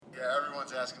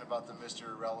Everyone's asking about the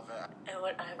Mr. Irrelevant. And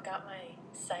what I've got my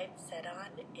sights set on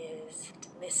is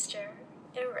Mr.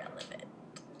 Irrelevant.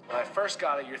 When I first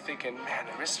got it, you're thinking, man,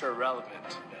 Mr. Irrelevant.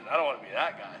 Man, I don't want to be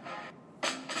that guy.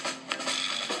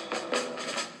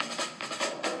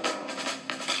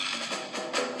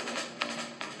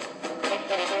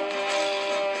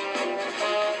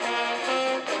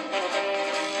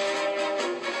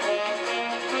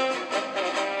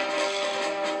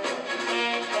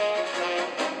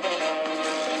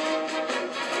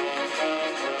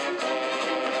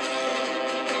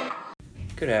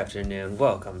 Good afternoon.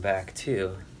 Welcome back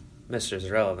to Misterz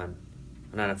Irrelevant,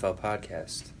 an NFL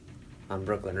podcast on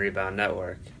Brooklyn Rebound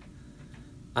Network.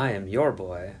 I am your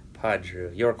boy, Pod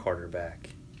Drew, your quarterback.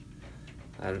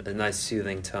 A nice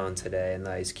soothing tone today in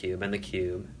the ice cube. And the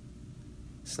cube.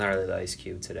 It's not really the ice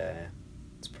cube today.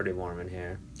 It's pretty warm in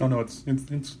here. Oh no, it's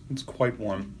quite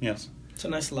warm. Yes. It's a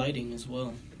nice lighting as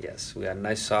well. Yes, we got a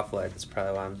nice soft light. That's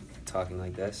probably why I'm talking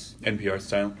like this. NPR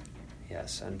style.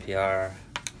 Yes, NPR.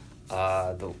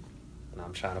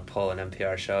 I'm trying to pull an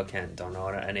NPR show. Don't know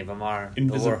what any of them are.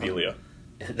 Invisibilia.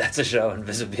 That's a show,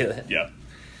 Invisibilia. Yeah.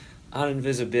 On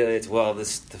Invisibilia,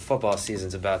 the football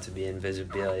season's about to be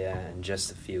Invisibilia in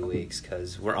just a few weeks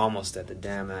because we're almost at the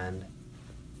damn end.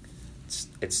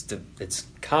 It's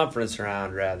conference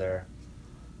round rather.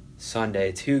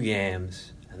 Sunday, 2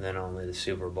 games, and then only the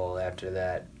Super Bowl after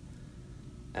that.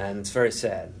 And it's very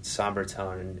sad. Somber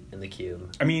tone in the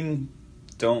cube. I mean,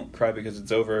 don't cry because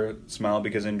it's over. Smile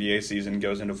because NBA season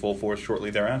goes into full force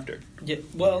shortly thereafter. Yeah,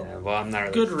 well, I'm not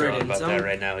really good thrilled riddance. about that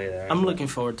right now either. I'm looking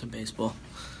forward to baseball.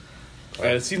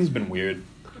 The season's been weird.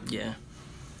 Yeah.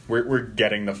 We're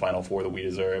getting the Final Four that we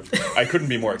deserve. I couldn't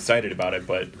be more excited about it,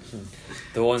 but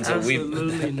the ones that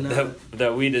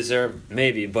we deserve,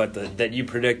 maybe, but that you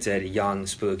predicted, young,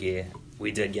 spooky,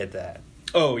 we did get that.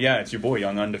 Oh yeah, it's your boy,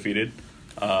 young, undefeated,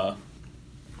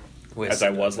 as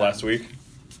I was last week.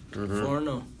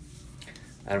 4-0.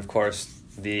 And of course,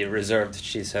 the reserved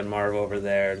Cheesehead Marv over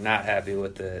there, not happy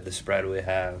with the spread we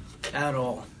have at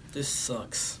all. This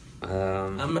sucks.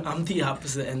 I'm the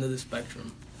opposite end of the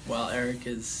spectrum, while Eric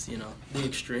is, the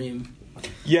extreme.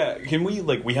 Yeah, can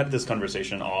we had this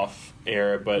conversation off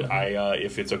air, but I,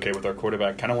 if it's okay with our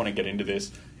quarterback, kind of want to get into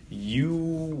this.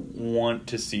 You want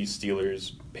to see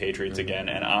Steelers Patriots again,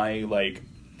 and I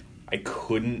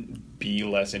couldn't be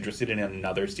less interested in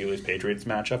another Steelers-Patriots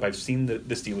matchup. I've seen the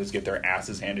Steelers get their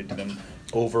asses handed to them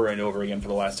over and over again for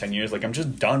the last 10 years. I'm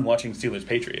just done watching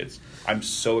Steelers-Patriots. I'm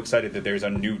so excited that there's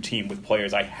a new team with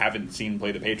players I haven't seen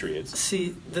play the Patriots.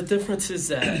 See, the difference is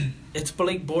that it's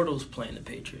Blake Bortles playing the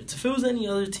Patriots. If it was any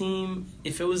other team,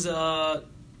 if it was the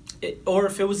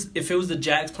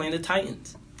Jags playing the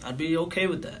Titans, I'd be okay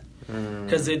with that.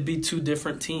 Because it'd be 2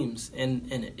 different teams.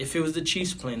 And if it was the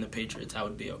Chiefs playing the Patriots, I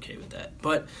would be okay with that.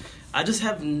 But I just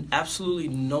have absolutely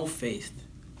no faith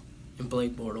in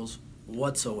Blake Bortles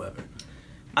whatsoever.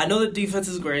 I know the defense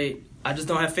is great. I just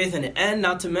don't have faith in it. And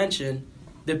not to mention,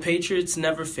 the Patriots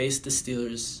never faced the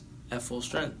Steelers at full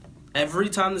strength. Every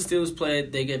time the Steelers play,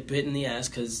 they get bit in the ass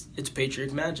because it's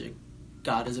Patriot magic.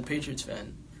 God is a Patriots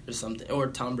fan or something. Or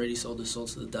Tom Brady sold his soul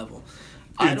to the devil.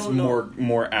 It's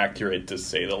more accurate to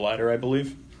say the latter, I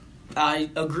believe.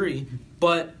 I agree.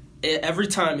 But every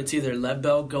time it's either Lev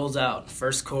Bell goes out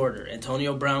first quarter,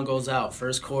 Antonio Brown goes out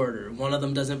first quarter, one of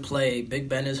them doesn't play, Big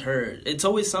Ben is hurt. It's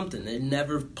always something. They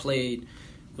never played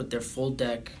with their full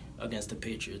deck against the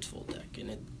Patriots full deck,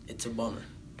 and it's a bummer.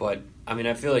 But, I mean,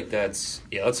 I feel like that's...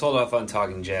 Yeah, let's hold off on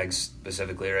talking Jags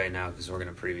specifically right now because we're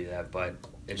going to preview that. But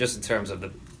just in terms of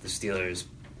the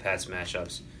Steelers-Pats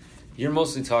matchups, you're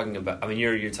mostly talking about... I mean,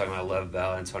 you're talking about Lev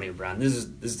Bell and Antonio Brown. This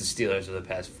is the Steelers of the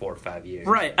past 4 or 5 years.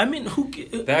 Right. I mean,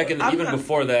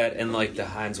 before that, in the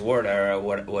Hines Ward era,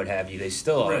 what have you, they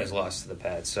still always lost to the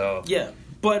Pats. So yeah,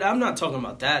 but I'm not talking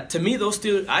about that. To me, those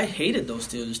Steelers... I hated those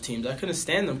Steelers teams. I couldn't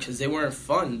stand them because they weren't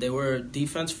fun. They were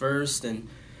defense first, and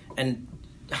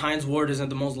Hines Ward isn't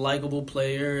the most likable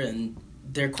player, and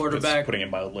their quarterback... That's putting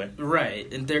it mildly.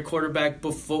 Right. And their quarterback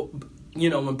before...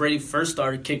 when Brady first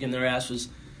started kicking their ass was...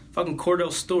 fucking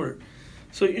Cordell Stewart.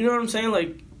 So you know what I'm saying?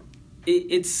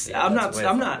 I'm not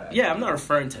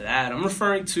referring to that. I'm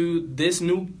referring to this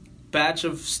new batch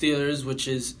of Steelers, which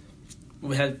is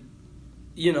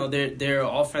they're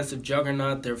offensive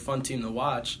juggernaut. They're a fun team to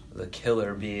watch. The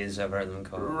killer bees, I've heard them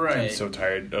called. Right. I'm so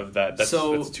tired of that. That's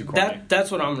too corny.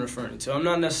 That's what I'm referring to. I'm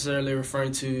not necessarily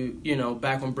referring to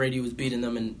back when Brady was beating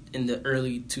them in the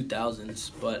early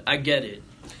 2000s. But I get it.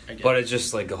 But it's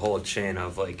just a whole chain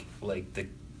of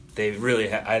they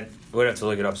really I would have to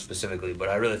look it up specifically, but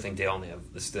I really think the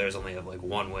Steelers only have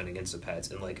 1 win against the Pats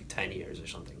in 10 years or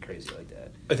something crazy like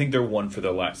that. I think they're 1 for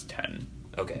the last 10.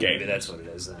 Okay, game. maybe that's what it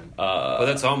is then. But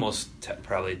that's almost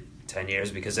probably 10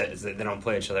 years because they don't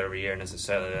play each other every year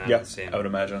necessarily. They're not in the same I would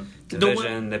imagine.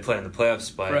 division. They play in the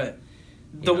playoffs, but right.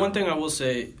 The one thing I will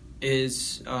say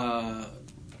is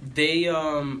they.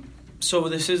 So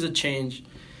this is a change.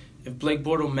 If Blake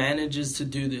Bortles manages to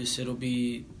do this, it'll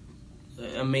be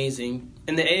amazing.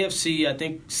 In the AFC, I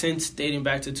think since dating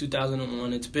back to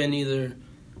 2001, it's been either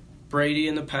Brady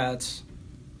and the Pats,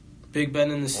 Big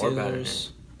Ben and the Steelers,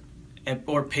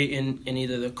 or Peyton in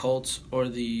either the Colts or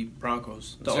the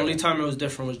Broncos. The only time it was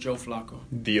different was Joe Flacco.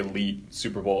 The elite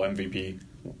Super Bowl MVP.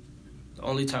 The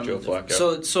only time Joe it was different.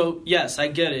 Flacco. So yes, I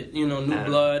get it. New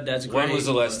blood, that's great. When was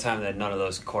the last time that none of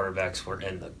those quarterbacks were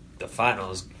in the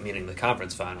finals, meaning the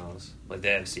conference finals, like the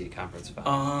AFC conference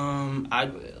finals?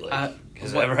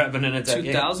 Has it ever happened in a decade?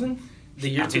 2000? The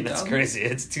year 2000? That's crazy.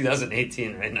 It's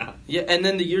 2018 right now. Yeah, and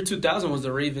then the year 2000 was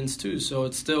the Ravens too, so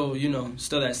it's still,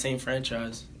 still that same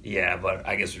franchise. Yeah, but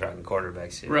I guess we're talking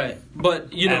quarterbacks here. Right.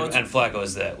 But, and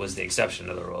Flacco was the exception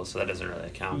to the rule, so that doesn't really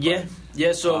account. Yeah,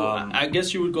 so I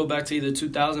guess you would go back to either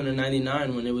 2000 or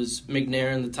 99 when it was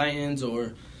McNair and the Titans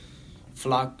or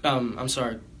Trent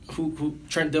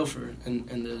Dilfer and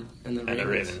the Ravens. And the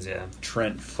Ravens, yeah.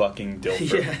 Trent fucking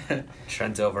Dilfer. Yeah.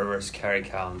 Trent Dilfer versus Kerry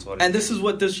Collins. This is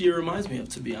what this year reminds me of,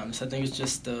 to be honest. I think it's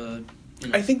just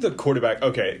I think the quarterback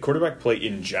play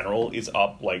in general is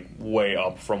up, like, way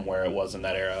up from where it was in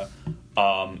that era.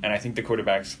 And I think the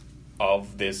quarterbacks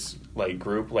of this, like,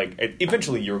 group, like,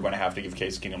 eventually you're going to have to give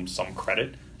Case Keenum some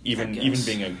credit. Even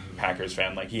being a Packers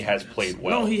fan, like, he has played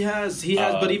well. No, he has.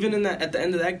 But even at the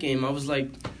end of that game, I was like...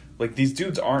 Like, these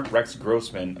dudes aren't Rex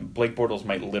Grossman. Blake Bortles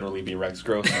might literally be Rex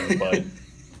Grossman, but...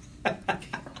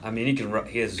 I mean,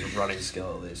 he has running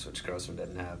skill at least, which Grossman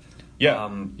didn't have. Yeah,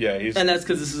 and that's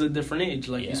because this is a different age,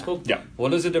 like you spoke. Yeah.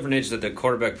 Well, it is a different age that the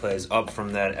quarterback plays up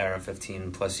from that era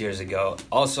 15 plus years ago.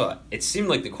 Also, it seemed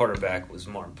like the quarterback was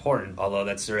more important, although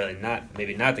that's really not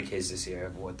the case this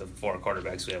year with the 4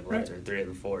 quarterbacks we have left, or 3 of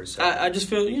the 4. So I just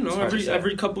feel,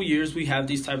 every couple years we have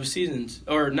these type of seasons,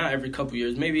 or not every couple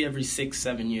years, maybe every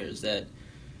 6-7 years that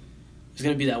there's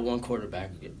going to be that one quarterback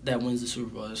that wins the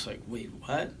Super Bowl. It's like, wait,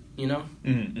 what?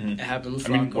 Mm-hmm. It happened with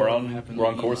Flacco. We're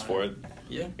on course for it.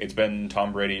 Yeah. It's been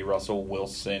Tom Brady, Russell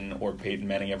Wilson, or Peyton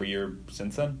Manning every year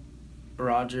since then.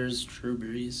 Rodgers, Drew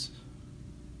Brees.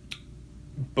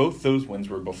 Both those wins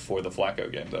were before the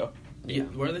Flacco game, though. Yeah,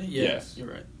 were they? Yeah, yes. You're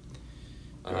right.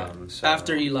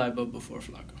 After Eli, but before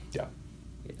Flacco. Yeah.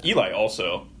 Eli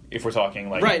also, if we're talking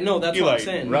like... Right, no, that's Eli, what I'm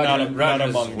saying. Not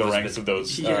among the ranks of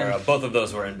those. Yeah. Both of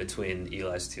those were in between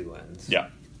Eli's 2 wins. Yeah.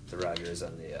 The Rodgers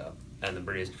and the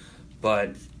Brees.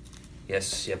 But...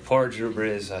 Yes, poor Drew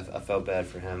Brees. I felt bad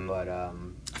for him, but I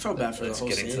felt bad for the whole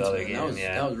getting Saints, to the other man. game.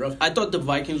 That was rough. I thought the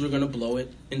Vikings were going to blow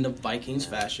it in the Vikings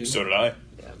fashion. So did I.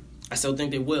 Yeah. I still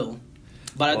think they will,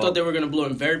 but I thought they were going to blow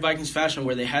it in very Vikings fashion,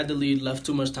 where they had the lead, left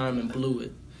too much time, and blew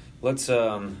it. Let's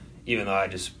even though I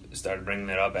just started bringing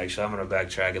that up, actually, I'm going to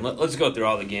backtrack and let's go through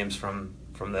all the games from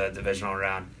the divisional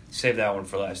round. Save that one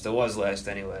for last. It was last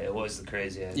anyway. It was the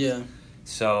craziest. Yeah.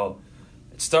 So.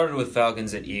 Started with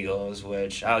Falcons at Eagles,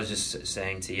 which I was just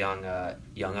saying to Young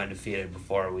Undefeated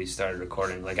before we started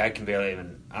recording. Like, I can barely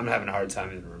I'm having a hard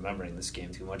time even remembering this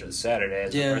game too much. It was Saturday.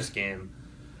 It's the first game.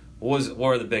 What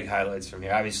were the big highlights from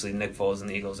here? Obviously, Nick Foles and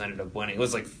the Eagles ended up winning. It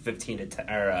was like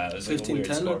 15-10, or it was like a weird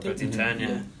score, 15-10.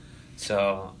 Yeah.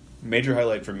 So major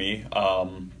highlight for me. I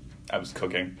was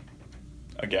cooking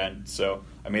again, so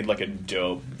I made like a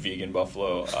dope vegan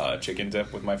buffalo chicken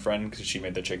dip with my friend because she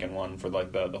made the chicken one for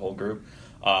like the whole group.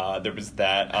 There was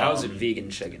that. How is it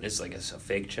vegan chicken? It's like a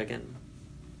fake chicken?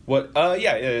 What?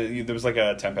 Yeah, there was like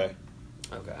a tempeh.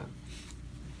 Okay.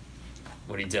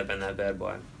 What do you dip in that bad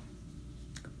boy?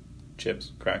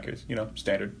 Chips, crackers,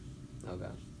 standard. Okay.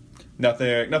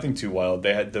 Nothing too wild.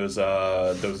 They had those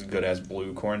good ass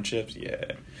blue corn chips.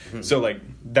 Yeah. So like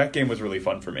that game was really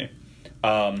fun for me.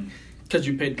 Because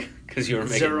you were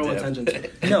making zero attention to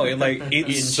it. No,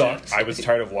 it sucked. I was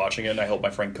tired of watching it, and I helped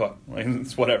my friend cook. Like,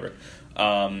 it's whatever.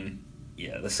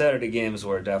 Yeah, the Saturday games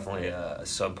were definitely a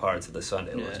subpar to the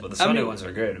Sunday ones, but the Sunday ones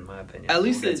were great in my opinion. At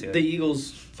least the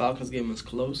Eagles-Falcons game was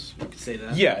close. You could say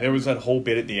that. Yeah, there was that whole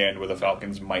bit at the end where the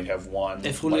Falcons might have won.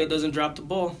 If Julio doesn't drop the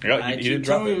ball. Yeah, he didn't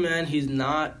drop it. Man, he's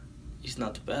not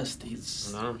the best.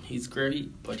 He's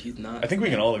great, but he's not. I think we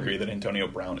can all agree that Antonio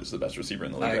Brown is the best receiver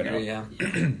in the league right now. Yeah.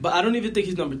 But I don't even think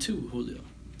he's number 2, Julio.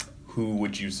 Who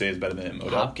would you say is better than him?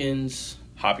 Odell? Hopkins.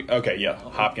 Okay, yeah,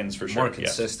 Hopkins for sure. More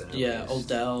consistent. Yeah,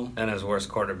 Odell. And has worse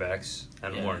quarterbacks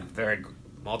and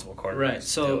multiple quarterbacks. Right.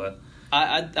 So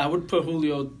I would put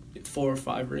Julio 4 or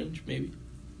 5 range maybe.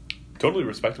 Totally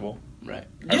respectable. Right.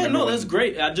 Yeah, no, that's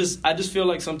great. I just feel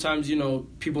like sometimes,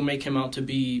 people make him out to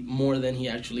be more than he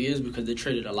actually is because they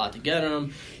traded a lot to get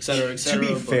him, et cetera, et cetera.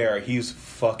 To be fair, he's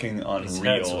fucking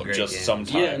unreal. Just game.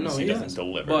 sometimes he doesn't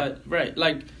deliver. But, right,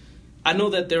 like, I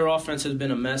know that their offense has been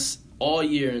a mess all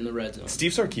year in the red zone.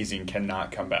 Steve Sarkisian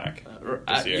cannot come back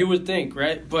this year. You would think,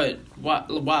 right? But,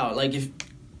 wow, like,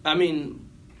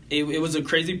 it was a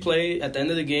crazy play. At the end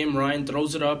of the game, Ryan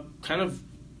throws it up, kind of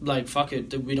like, fuck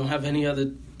it, we don't have any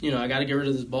other... I got to get rid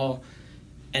of this ball,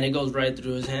 and it goes right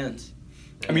through his hands.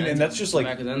 I mean, and that's just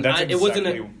like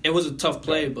it was a tough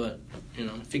play, but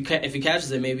if he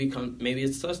catches it, maybe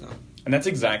it's touchdown. And that's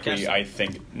exactly, I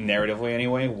think, narratively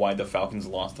anyway, why the Falcons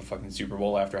lost the fucking Super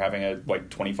Bowl after having a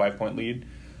 25-point lead.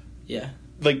 Yeah,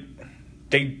 like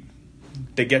they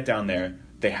get down there,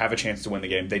 they have a chance to win the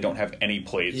game. They don't have any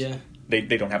plays. Yeah.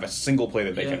 They don't have a single play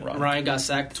that they can run. Ryan got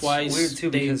sacked twice. Weird too,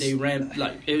 they ran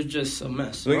it was just a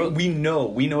mess. Like, we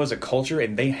know as a culture,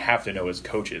 and they have to know as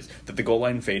coaches that the goal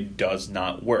line fade does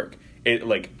not work. It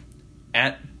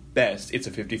at best it's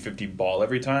a 50-50 ball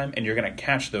every time, and you're gonna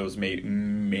catch those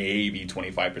maybe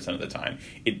 25% of the time.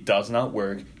 It does not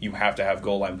work. You have to have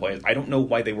goal line plays. I don't know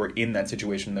why they were in that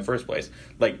situation in the first place.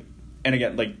 And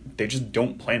again, they just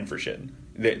don't plan for shit.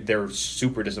 They're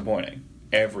super disappointing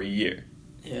every year.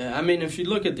 Yeah, I mean, if you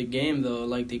look at the game, though,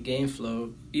 like the game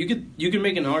flow, you could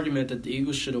make an argument that the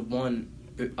Eagles should have won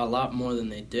a lot more than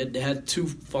they did. They had 2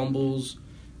 fumbles,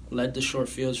 led the short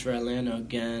fields for Atlanta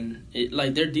again.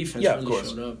 Their defense really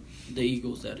showed up. The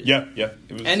Eagles, that is. Yeah.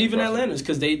 And even Atlanta's,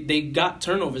 because they got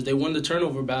turnovers. They won the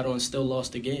turnover battle and still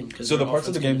lost the game. So the parts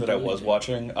of the game that I was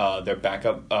watching, their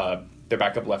backup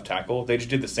left tackle, they just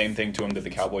did the same thing to him that the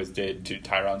Cowboys did to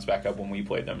Tyron's backup when we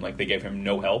played them. They gave him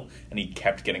no help, and he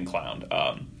kept getting clowned.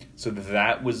 So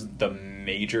that was the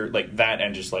major, that,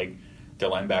 and just, their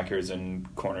linebackers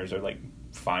and corners are,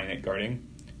 fine at guarding.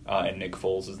 And Nick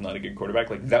Foles is not a good quarterback.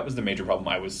 That was the major problem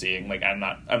I was seeing. I'm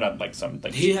not some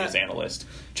genius analyst.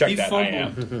 Check that, fumbled.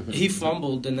 I am. He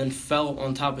fumbled and then fell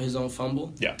on top of his own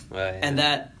fumble. Yeah. Right. And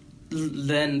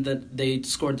then they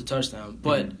scored the touchdown.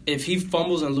 But if he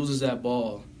fumbles and loses that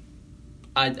ball,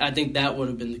 I think that would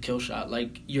have been the kill shot.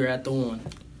 You're at the one.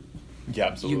 Yeah,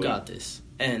 absolutely. You got this.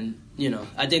 And,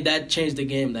 I think that changed the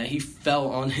game, that he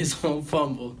fell on his own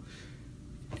fumble.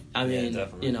 I mean,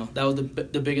 that was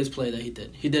the biggest play that he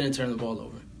did. He didn't turn the ball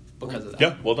over because of that.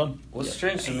 Yeah, well done. What's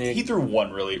strange to me... He threw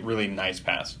one really, really nice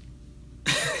pass.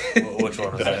 Which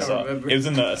one was that I that? saw. It was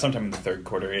sometime in the third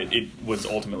quarter. It was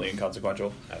ultimately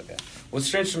inconsequential. Okay. What's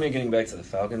strange to me, getting back to the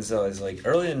Falcons, though, is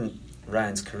early in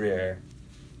Ryan's career,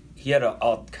 he had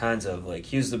all kinds of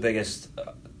he was the biggest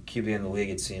QB in the league.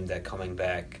 It seemed at coming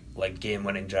back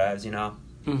game-winning drives,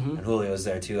 Mm-hmm. And Julio was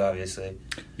there too, obviously.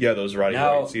 Yeah, those Roddy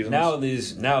White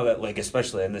seasons. Now that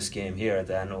especially in this game here at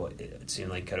the end, it seemed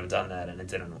could have done that, and it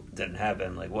didn't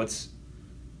happen.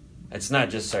 It's not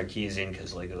just Sarkisian,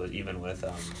 because it was even with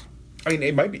I mean,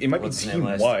 it might be team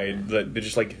wide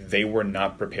that they were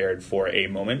not prepared for a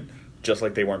moment, just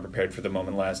like they weren't prepared for the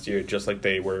moment last year, just like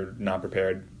they were not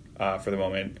prepared for the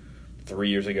moment 3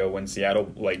 years ago when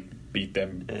Seattle beat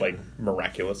them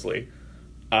miraculously.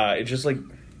 It's just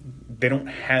they don't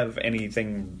have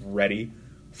anything ready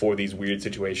for these weird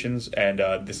situations, and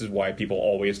this is why people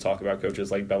always talk about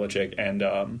coaches like Belichick and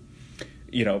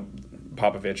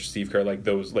Popovich, Steve Kerr,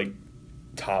 those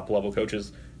top level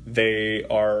coaches. They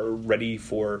are ready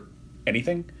for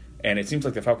anything, and it seems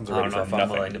like the Falcons are ready for nothing. I don't know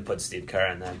if I'm willing to put Steve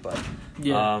Kerr in that, but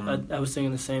yeah, I was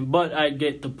thinking the same, but I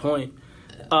get the point.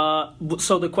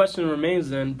 So the question remains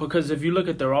then, because if you look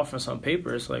at their offense on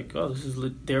paper, it's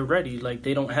they're ready.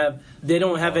 They don't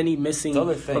have any missing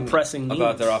or pressing needs.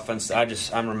 About their offense,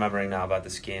 I'm remembering now about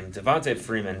this game. Devontae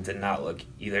Freeman did not look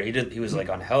either. He was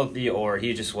unhealthy, or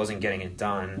he just wasn't getting it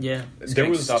done. Yeah, there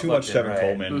was too much Tevin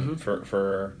Coleman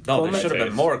for. No, there should have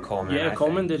been more Coleman. Yeah,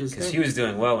 Coleman did his thing because he was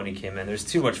doing well when he came in. There's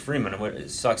too much Freeman. It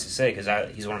sucks to say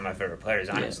because he's one of my favorite players,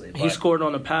 honestly. He scored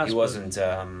on a pass. He wasn't.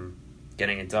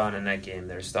 Getting it done in that game,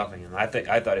 they're stuffing him. I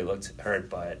thought he looked hurt,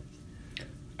 but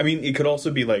I mean, it could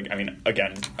also be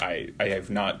again, I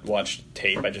have not watched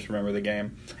tape. I just remember the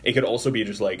game. It could also be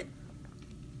just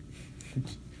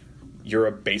you're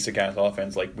a basic ass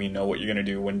offense. We know what you're gonna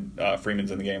do when Freeman's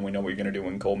in the game. We know what you're gonna do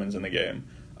when Coleman's in the game,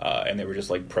 and they were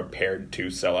just prepared to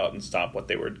sell out and stop what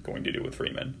they were going to do with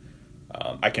Freeman.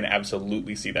 I can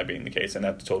absolutely see that being the case, and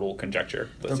that's total conjecture.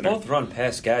 They're both run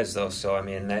past guys though, so I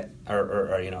mean that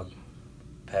or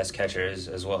pass catchers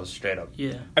as well as straight up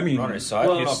runners. So I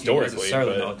don't know if you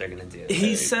necessarily know what they're going to do.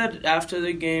 He said after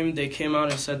the game, they came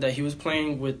out and said that he was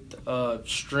playing with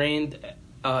strained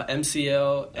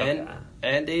MCL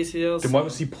and ACL. Then why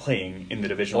was he playing in the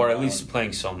division? Or at least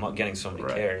playing getting so many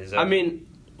carries. I mean,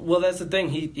 well, that's the thing.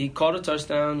 He caught a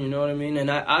touchdown, you know what I mean? And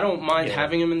I don't mind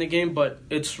having him in the game, but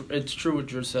it's true what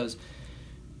Drew says.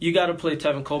 You got to play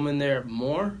Tevin Coleman there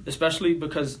more, especially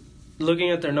because looking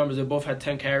at their numbers, they both had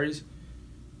 10 carries.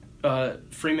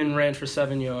 Freeman ran for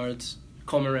 7 yards.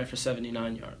 Coleman ran for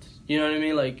 79 yards. You know what I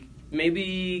mean? Like,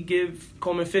 maybe give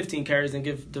Coleman 15 carries and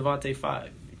give Devontae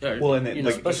 5. Well, and then,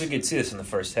 especially you could see this in the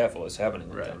first half, what was happening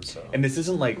with them. So. And this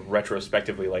isn't like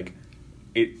retrospectively, like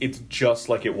it's just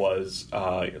like it was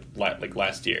like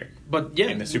last year. But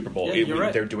in the Super Bowl, you're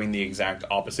right. They're doing the exact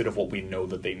opposite of what we know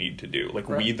that they need to do. Like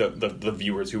we, the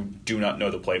viewers who do not know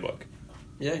the playbook.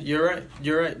 Yeah, you're right.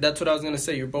 You're right. That's what I was gonna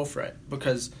say. You're both right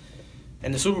because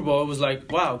in the Super Bowl it was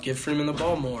like, wow, give Freeman the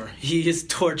ball more. He is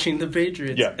torching the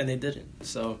Patriots, and they didn't.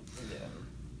 So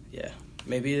yeah.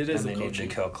 Maybe it is and a they coaching. needed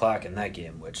to kill clock in that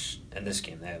game, which in this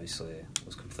game they obviously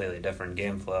was completely different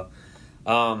game flow.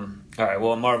 All right,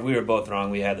 well, Marv, we were both wrong.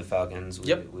 We had the Falcons.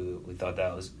 We thought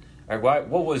that was. All right,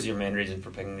 what was your main reason for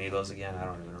picking the Eagles again? I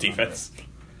don't even remember. Defense.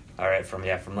 All right, from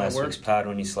last week's pod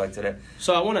when you selected it.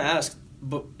 So I want to ask,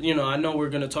 but I know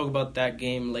we're going to talk about that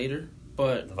game later,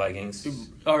 but the Vikings,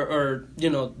 or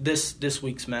this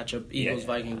week's matchup, Eagles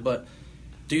Vikings. But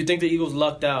do you think the Eagles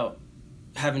lucked out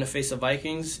having to face the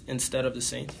Vikings instead of the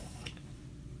Saints?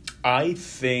 I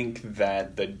think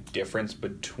that the difference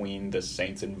between the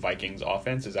Saints and Vikings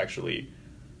offense is actually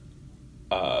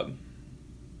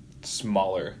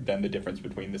smaller than the difference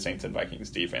between the Saints and Vikings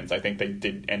defense. I think they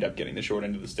did end up getting the short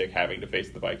end of the stick having to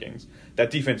face the Vikings.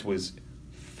 That defense was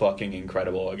fucking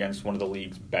incredible against one of the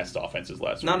league's best offenses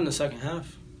last week. Not in the second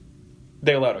half.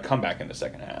 They allowed a comeback in the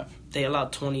second half. They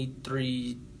allowed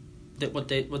 23.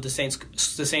 The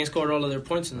Saints scored all of their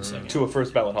points in the second. To a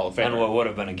first ballot Hall of Famer. And what would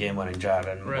have been a game-winning drive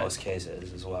in most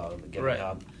cases as well. Giving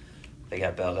up, they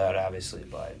got bailed out obviously,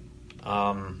 but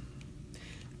I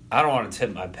don't want to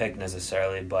tip my pick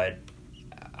necessarily, but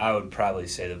I would probably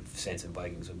say the Saints and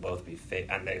Vikings would both be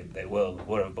and they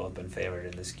would have both been favored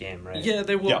in this game, right? Yeah,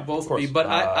 they will both be, but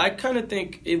I kind of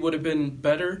think it would have been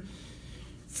better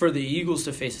for the Eagles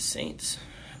to face the Saints.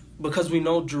 Because we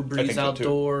know Drew Brees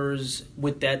outdoors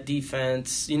with that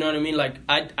defense. You know what I mean? Like,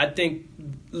 I think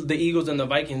the Eagles and the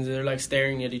Vikings, they're like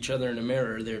staring at each other in a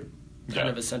mirror. They're kind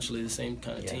of essentially the same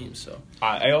kind of team. So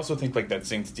I also think like that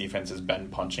Saints defense has been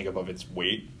punching above its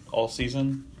weight all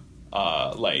season.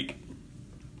 Like,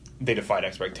 they defied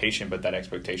expectation, but that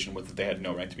expectation was that they had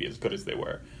no right to be as good as they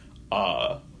were.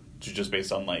 Just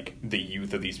based on like the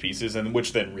youth of these pieces, and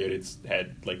which then reared its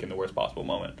head like in the worst possible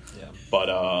moment. Yeah. But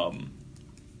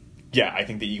yeah, I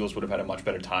think the Eagles would have had a much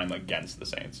better time against the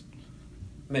Saints.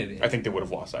 Maybe. I think they would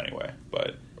have lost anyway,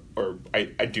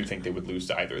 I do think they would lose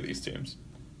to either of these teams.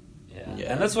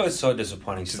 Yeah. And that's why it's so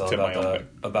disappointing still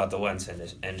about the Wentz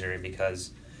injury,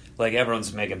 because like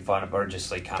everyone's making fun of or just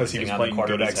like commenting on the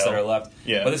quarterbacks that are left.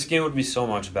 Yeah. But this game would be so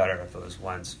much better if it was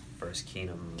Wentz versus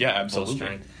Keenum. Yeah, absolutely.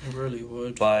 it really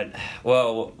would. But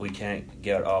well, we can't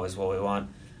get always what we want.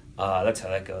 That's how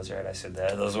that goes, right? I said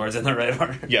those words in the right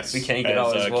order. Yes. We can't get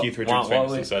always what Keith Richards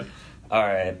famously said. All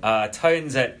right.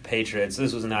 Titans at Patriots.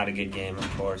 This was not a good game,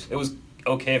 of course. It was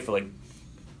okay for like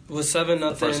it was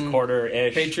 7-0. The first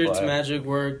quarter-ish. Patriots magic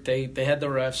worked. They had the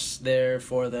refs there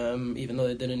for them, even though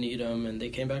they didn't need them, and they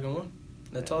came back and won.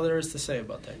 That's all there is to say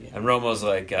about that game. And Romo's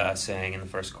like saying in the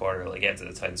first quarter, like after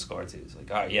the Titans scored, he was like,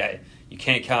 "All right, yeah, you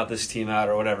can't count this team out,"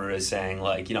 or whatever it is saying.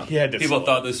 Like, people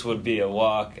thought this would be a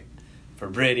walk for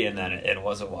Brady, and then it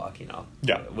was a walk,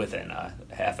 within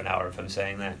half an hour of him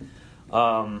saying that.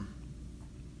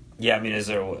 Yeah, I mean, is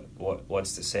there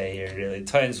what's to say here, really? The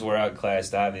Titans were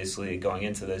outclassed, obviously, going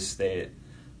into this.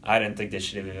 I didn't think they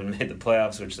should have even made the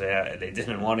playoffs, which they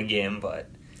didn't win a game, but...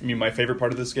 I mean, my favorite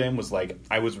part of this game was, like,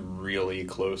 I was really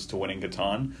close to winning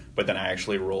Catan, but then I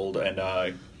actually rolled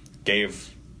and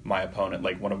gave my opponent,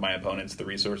 like, one of my opponents, the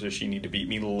resources she needed to beat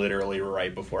me literally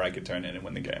right before I could turn in and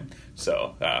win the game.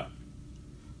 So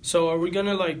are we going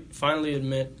to, like, finally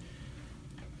admit...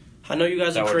 I know you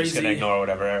guys are crazy. We're just going to ignore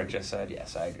whatever Eric just said.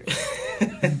 Yes, I agree.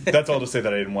 That's all to say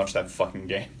that I didn't watch that fucking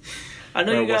game. I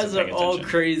know you guys are all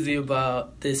crazy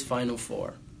about this Final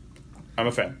Four. I'm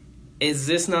a fan. Is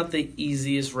this not the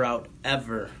easiest route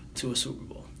ever to a Super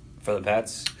Bowl? For the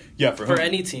Pats? Yeah, for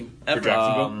any team ever. For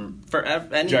Jacksonville? For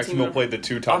any Jacksonville team played the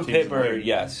two top teams. On paper,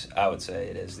 yes, I would say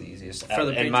it is the easiest. For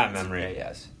the in my memory,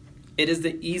 yes. It is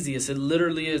the easiest. It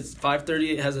literally is.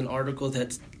 538 has an article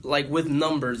that's, like, with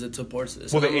numbers, it supports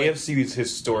this. Well, the AFC is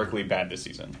historically bad this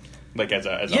season. Like, as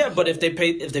a yeah, but if they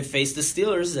face the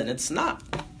Steelers, then it's not.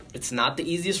 It's not the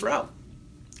easiest route.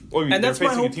 Well, I mean, and that's they're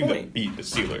my facing whole a team point. that beat the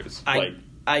Steelers.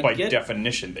 I by get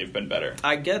definition, they've been better.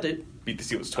 I get it, beat the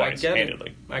Steelers twice,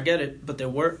 handedly. I get it, but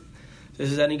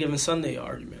this is any given Sunday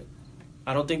argument.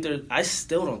 I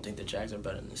still don't think the Jags are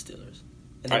better than the Steelers.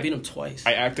 And they beat them twice.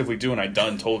 I actively do, and I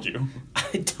done told you.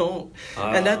 I don't.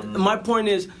 And my point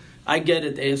is, I get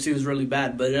it, the AFC was really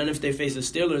bad, but then if they face the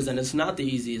Steelers, then it's not the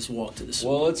easiest walk to the Super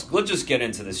Bowl. Well, let's just get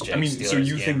into this Jags Steelers so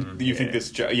you game. think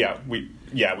this...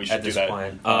 we should do that.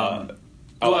 Point.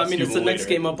 It's the next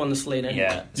game up on the slate anyway.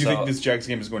 Yeah. Do you think this Jags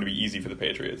game is going to be easy for the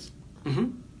Patriots?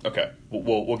 Mm-hmm. Okay,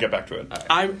 we'll get back to it.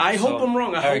 Right. I hope I'm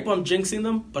wrong. I hope I'm jinxing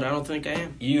them, but I don't think I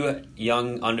am. You,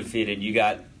 young, undefeated,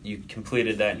 you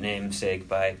completed that namesake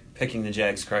by picking the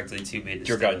Jags correctly to beat the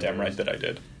You're Steelers. goddamn right that I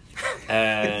did.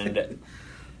 And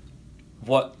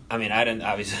I didn't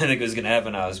obviously think it was going to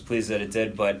happen. I was pleased that it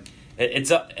did, but it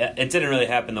didn't really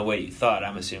happen the way you thought,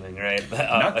 I'm assuming, right?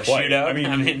 Not a quite.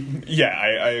 Shootout? Yeah,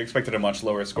 I expected a much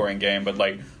lower scoring game, but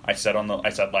like I said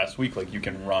last week, like you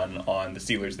can run on the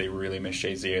Steelers. They really miss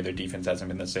Shazier. Their defense hasn't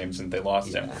been the same since they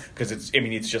lost him because it's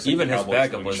just like even the his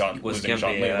Cowboys backup losing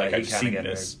Sean Lee. Like I've seen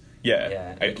this.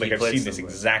 Yeah, I've seen this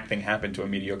exact thing happen to a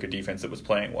mediocre defense that was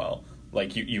playing well.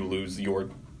 Like you lose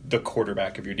the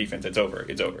quarterback of your defense. It's over.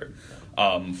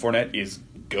 Fournette is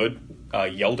good.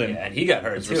 Yeldon, and he got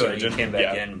hurt too. And he came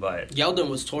back in, but Yeldon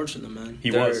was torching them, man. He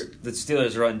was. The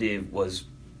Steelers' run D was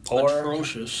poor,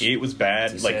 atrocious. It was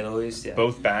bad. To say the least, yeah.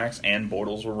 Both backs and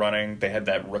Bortles were running. They had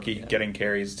that rookie getting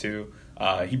carries too.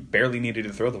 He barely needed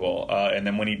to throw the ball, and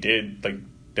then when he did, like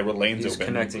there were lanes open.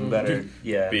 Connecting better,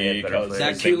 because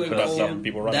that Keelan Cole,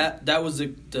 people running. That was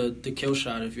the kill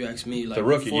shot, if you ask me. Like the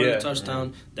rookie, before the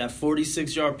touchdown, that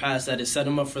 46-yard pass that it set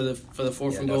him up for the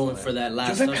fourth and goal and for that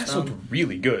last touchdown. That pass looked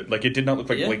really good. Like it did not look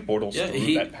like Blake Bortles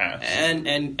threw that pass.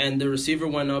 And the receiver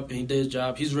went up and he did his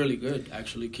job. He's really good,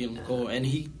 actually, Keelan Cole, and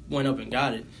he went up and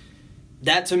got it.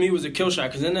 That to me was a kill shot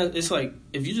because then it's like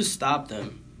if you just stop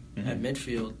them at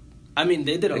midfield. I mean,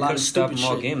 they did a lot of stupid shit.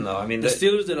 All game, though. I mean, the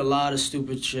Steelers did a lot of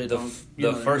stupid shit.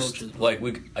 The first,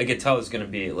 I could tell it was going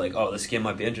to be like, this game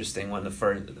might be interesting when the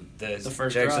first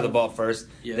Jags had the ball first.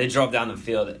 Yeah. They drove down the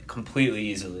field completely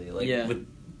easily, with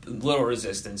little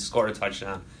resistance, scored a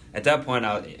touchdown. At that point,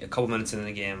 a couple minutes into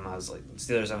the game, I was like,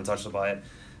 Steelers haven't touched the ball yet.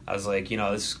 I was like,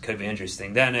 this could be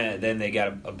interesting. Then they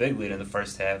got a big lead in the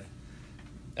first half.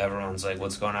 Everyone's like,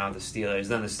 what's going on with the Steelers?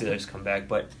 Then the Steelers come back.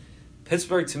 But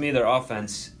Pittsburgh, to me, their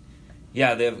offense...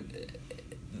 Yeah, they have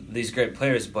these great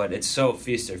players, but it's so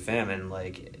feast or famine.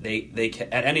 Like they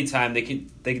can, at any time they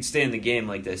could stay in the game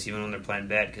like this, even when they're playing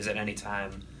bad. Because at any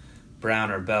time, Brown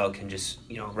or Bell can just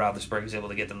Roethlisberger is able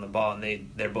to get them the ball,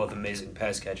 and they're both amazing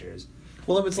pass catchers.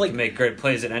 Well, it was like can make great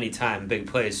plays at any time, big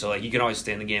plays. So you can always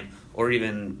stay in the game, or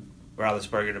even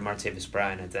Roethlisberger to Martavis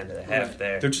Bryant at the end of the half.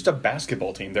 They're just a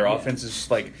basketball team. Their offense is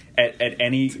like at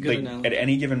any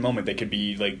given moment they could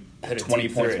be like 20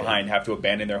 points behind, have to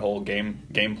abandon their whole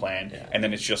game plan, and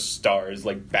then it's just stars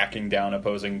like backing down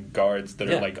opposing guards that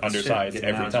are like undersized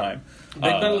every time. Big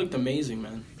Ben looked amazing,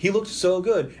 man. He looked so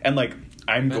good, and like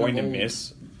I'm going to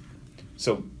miss.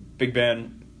 So Big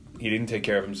Ben, he didn't take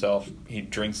care of himself. He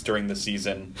drinks during the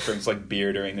season, drinks like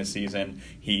beer during the season.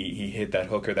 He hit that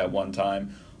hooker that one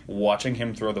time. Watching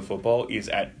him throw the football is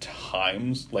at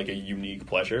times like a unique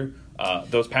pleasure.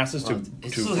 Those passes to Brown,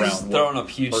 he's throwing up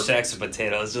huge sacks of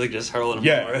potatoes, just hurling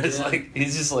them over. It's like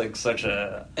he's just like such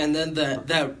a. And then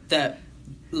that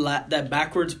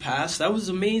backwards pass, that was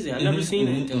amazing. I've never seen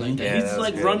anything like that. Yeah, he's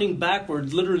like running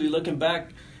backwards, literally looking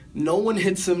back. No one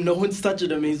hits him. No one's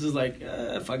touching him. He's just like,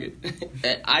 fuck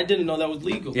it. I didn't know that was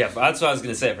legal. Yeah, that's what I was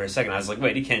going to say for a second. I was like,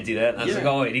 wait, he can't do that. And I was like,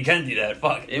 oh, wait, he can do that.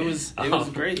 Fuck. It was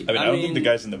great. I don't think the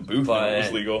guys in the booth knew it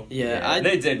was legal. Yeah,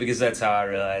 they did because that's how I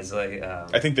realized.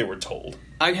 I think they were told.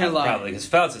 I can't lie. Probably because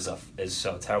Fouts is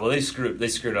so terrible. They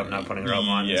screwed up not putting Rob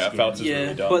on. Yeah, Fouts is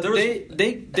really dumb. But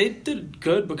they did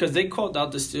good because they called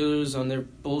out the Steelers on their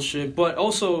bullshit. But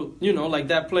also, like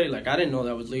that play, like I didn't know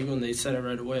that was legal, and they said it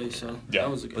right away. So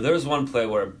that was a good. But there was one play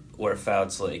where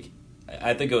Fouts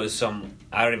I think it was I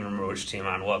don't even remember which team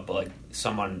on what, but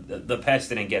someone the pass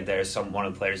didn't get there. One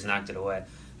of the players knocked it away.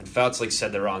 And Fouts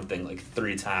said the wrong thing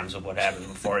 3 times of what happened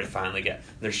before he finally got.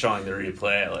 They're showing the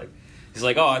replay. He's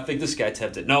like, oh, I think this guy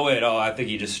tipped it. No, wait, I think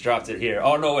he just dropped it here.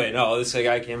 Oh, no, wait, no, this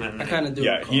guy came in. I kind of do.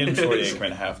 Yeah, he and Troy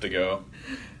Aikman have to go.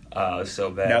 So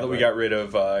bad. Now that we got rid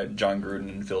of John Gruden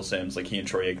and Phil Simms, he and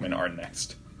Troy Aikman are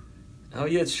next. Oh,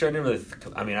 yeah, it's true. I didn't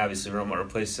really obviously Romo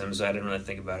replaced him, so I didn't really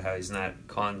think about how he's not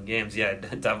calling games. Yeah,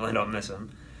 I definitely don't miss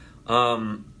him.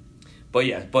 But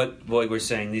like we're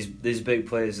saying, these big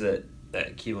plays that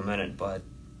keep them in it, but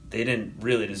they didn't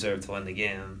really deserve to win the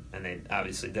game, and they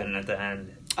obviously didn't at the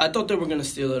end. I thought they were going to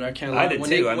steal it. I can't lie. I did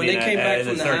too. When they came back in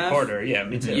from the the third half, quarter, yeah,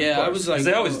 me too. Yeah, I was like, because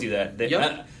they always do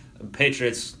that.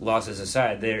 Patriots losses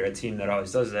aside, they're a team that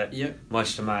always does that. Yep.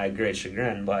 Much to my great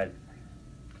chagrin, but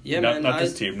Yeah, not man.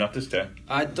 this team, not this day.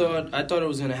 I thought it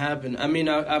was gonna happen. I mean,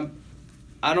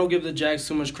 I don't give the Jags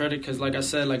too much credit because, like I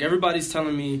said, like everybody's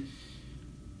telling me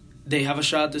they have a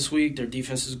shot this week. Their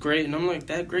defense is great, and I'm like,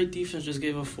 that great defense just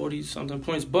gave up 40-something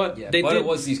points. But they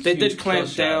did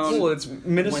clamp down. Well, it's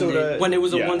Minnesota when it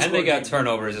was a one-score and they got game.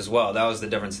 turnovers as well. That was the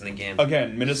difference in the game.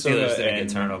 Again, Minnesota Steelers didn't and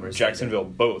get turnovers. Jacksonville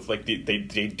both, like, they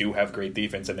do have great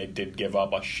defense, and they did give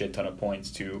up a shit ton of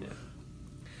points to,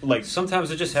 like,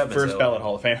 Sometimes it just happens. first though. ballot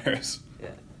Hall of Famers. Yeah,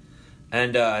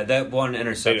 and that one They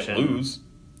interception didn't lose.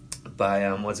 by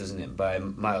what's his name, by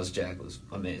Miles Jack was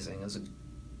amazing. It was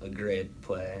a great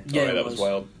play. Yeah, that was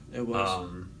wild. It was.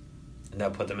 And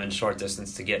that put them in short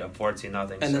distance to get up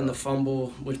 14-0. And then the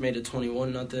fumble, which made it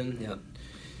 21-0. Yeah.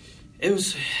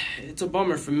 It's a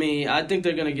bummer for me. I think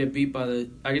they're gonna get beat I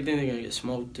think they're gonna get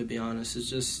smoked. To be honest,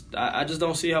 it's just I just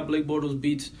don't see how Blake Bortles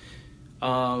beats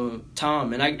Tom.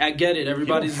 And I get it.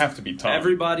 Everybody's You don't have to beat Tom.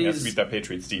 Everybody's You have to beat that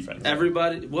Patriots defense.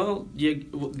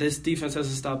 This defense has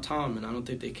to stop Tom, and I don't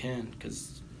think they can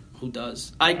because who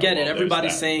does? I get it. there's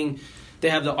Everybody's that. saying they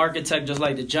have the architect just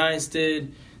like the Giants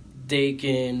did. They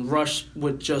can rush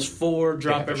with just 4,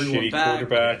 drop They have a everyone shitty back.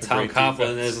 quarterback, a Tom great Coughlin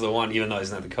defense. is the one, even though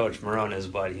he's not the coach. Marone is,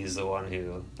 but he's the one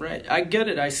who. Right. I get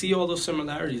it. I see all those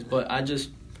similarities, but I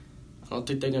don't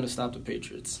think they're going to stop the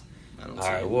Patriots. I don't All see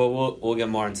right, it. we'll get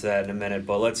more into that in a minute,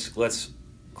 but let's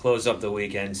close up the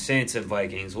weekend. Saints and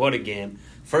Vikings. What a game!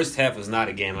 First half was not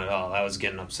a game at all. I was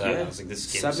getting upset. I was like,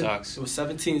 this game sucks. It was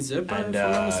 17-zip, And if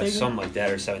I'm not mistaken. something like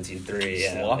that, or 17-3.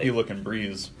 Yeah, Sloppy like, looking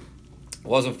breeze.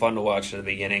 wasn't fun to watch at the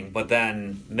beginning, but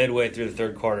then midway through the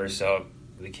third quarter, so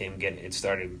it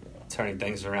started turning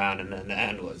things around, and then the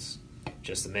end was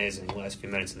just amazing. The last few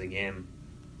minutes of the game,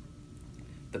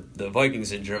 the Vikings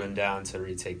had driven down to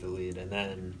retake the lead, and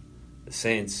then the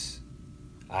Saints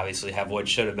obviously have what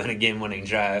should have been a game-winning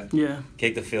drive. Yeah.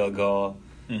 Kick the field goal,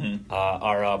 Mm-hmm.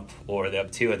 are up, or they're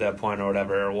up 2 at that point, or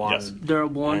whatever, or 1. Yes. They're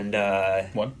up 1.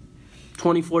 One.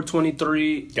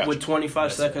 24-23 Gotcha. with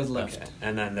 25 seconds left. Okay.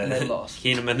 And then they lost.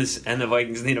 Keenum and the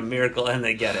Vikings need a miracle, and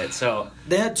they get it. So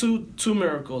They had two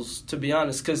miracles, to be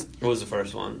honest, because what was the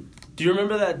first one? do you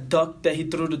remember that duck that he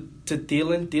threw to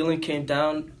Thielen? Thielen came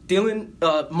down.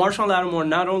 Marshawn Lattimore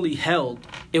not only held,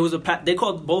 it was they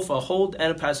called both a hold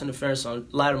and a pass interference on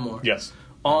Lattimore. Yes.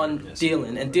 On Yes.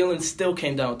 Thielen, and Thielen still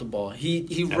came down with the ball.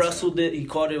 He wrestled it, he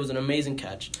caught it. It was an amazing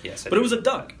catch. Yes, but it was a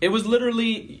duck. It was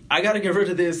literally, I got to get rid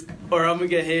of this or I'm going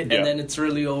to get hit, Yeah. and then it's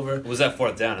really over. Was that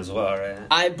 4th down as well, right?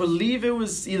 I believe it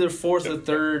was either 4th or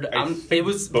 3rd. I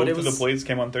think both of the was, plays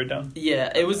came on third down.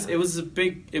 yeah, it was a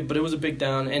big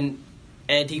down,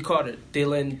 and he caught it.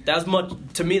 Thielen,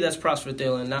 to me, that's props for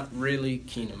Thielen, not really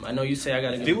Keenum. I know you say I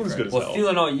got to give him Thielen's credit. good as Well, hell.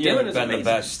 Thielen all year Thielen has is been the amazing.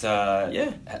 best.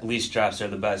 Yeah. At least drops are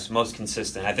the best, most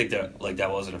consistent. I think that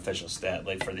was an official stat.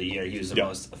 Like for the year, he was the Yeah.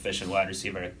 most efficient wide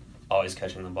receiver, always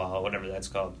catching the ball, whatever that's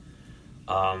called.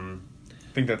 I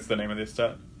think that's the name of this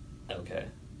stat. Okay,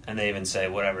 and they even say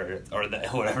whatever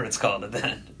whatever it's called at the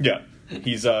end. Yeah.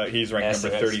 He's ranked number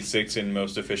Asterisk. 36 in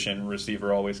most efficient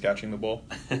receiver always catching the ball.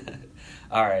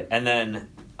 All right, and then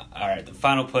the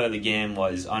final play of the game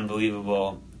was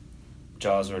unbelievable.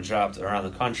 Jaws were dropped around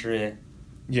the country,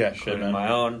 Yeah, shit, including man. my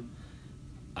own.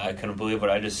 I couldn't believe what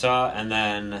I just saw, and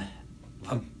then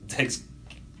Diggs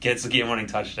gets the game-winning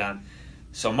touchdown.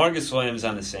 So Marcus Williams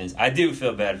on the Saints. I do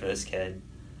feel bad for this kid.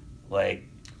 Like,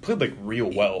 Played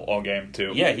real well all game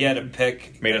too. yeah, he had a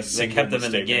pick. Made a They single kept him in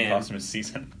mistake the and game. cost him his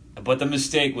season. But the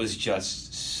mistake was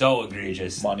just so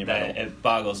egregious Monumental. that it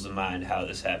boggles the mind how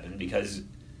this happened, because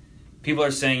people are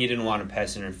saying you didn't want a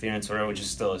pass interference or whatever, which is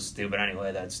still stupid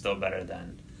anyway. That's still better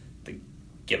than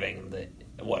giving him they're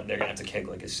going to have to kick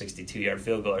like a 62-yard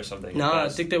field goal or something. No, I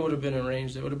Best. think they would have been in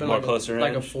range. They would have been More like closer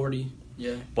like a range? 40.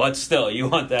 Yeah. But still, you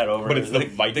want that over. But it's the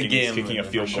like, Vikings game kicking a for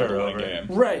field sure goal to win over. a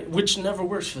game. Right, which never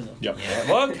works for them. Yep.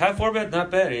 Yeah, well, Kai Forbat, not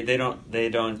bad. They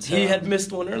don't. He had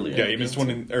missed one earlier. Yeah, he missed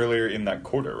one earlier in that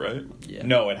quarter, right? Yeah.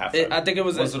 No, at halftime. I think it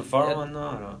was. Was it a far at- one?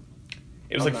 No, no.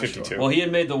 It was I'm like not 52. sure. Well, he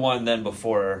had made the one then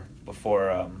before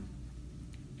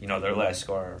their last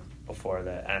score before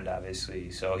the end, obviously.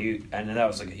 So then that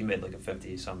was he made like a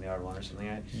 50-some yard one or something.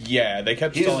 Right? Yeah, they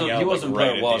kept He stalling out. wasn't right Brett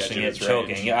at the Walshing edge it, of his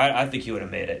choking. range. Yeah, I think he would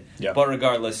have made it. Yeah. But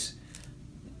regardless,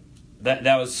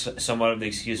 that was somewhat of the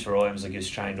excuse for Williams. Like he was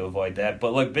trying to avoid that.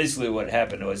 But basically what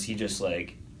happened was he just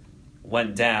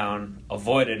went down,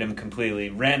 avoided him completely,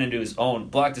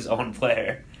 blocked his own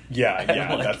player. Yeah,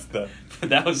 And, that's the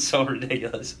that was so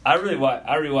ridiculous. I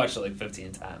rewatched it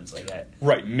 15 times.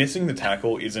 right. Missing the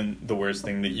tackle isn't the worst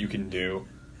thing that you can do.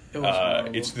 It was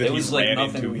horrible. It's that It he was ran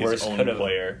nothing into worse his own could've.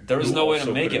 player. There was who no way to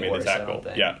also make could've it made the worse, I tackle. don't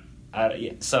think. Yeah,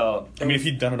 So I mean, if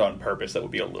he'd done it on purpose, that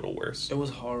would be a little worse. It was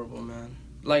horrible, man.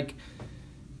 Like,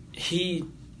 he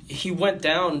went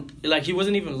down, like, he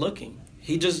wasn't even looking.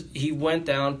 He went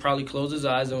down, probably closed his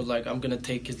eyes, and was like, I'm going to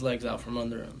take his legs out from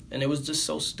under him. And it was just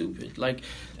so stupid. Like,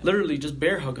 literally, just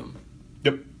bear hug him.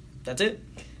 Yep. That's it.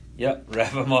 Yep,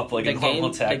 wrap him up like a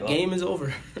normal tackle. The game is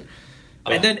over.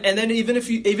 And then even if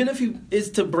he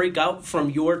is to break out from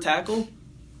your tackle,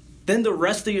 then the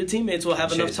rest of your teammates will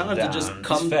have enough time to just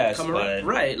come around.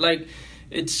 Right. Like,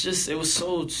 it was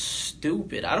so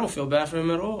stupid. I don't feel bad for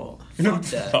him at all. Fuck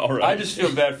that. All right. I just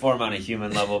feel bad for him on a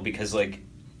human level because,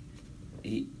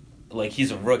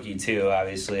 he's a rookie too,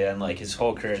 obviously, and like his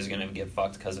whole career is gonna get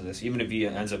fucked because of this. Even if he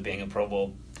ends up being a Pro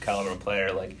Bowl caliber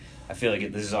player, like I feel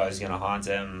like this is always gonna haunt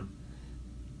him.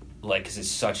 Like, because it's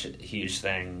such a huge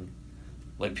thing.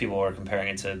 Like, people were comparing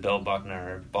it to Bill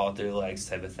Buckner, ball through legs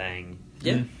type of thing.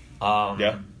 Yeah.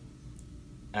 Yeah.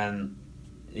 And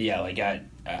yeah, like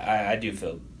I do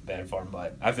feel bad for him,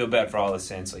 but I feel bad for all the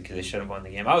Saints, like, 'cause they should have won the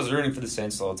game. I was rooting for the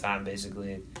Saints the whole time,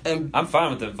 basically. I'm fine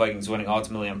with the Vikings winning.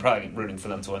 Ultimately, I'm probably rooting for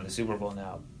them to win the Super Bowl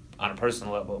now, on a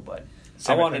personal level. But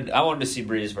I wanted to see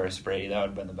Breeze versus Brady. That would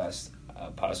have been the best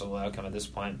possible outcome at this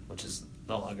point, which is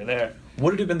no longer there.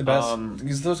 Would it have been the best?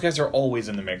 Because those guys are always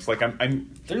in the mix. Like, I'm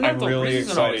really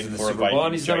excited in the for Super Bowl,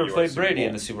 and he's never Jaguars played Super Brady Bowl.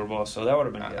 in the Super Bowl, so that would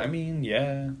have been good. I mean,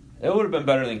 yeah. It would have been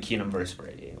better than Keenum versus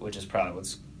Brady, which is probably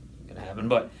what's going to happen.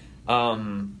 But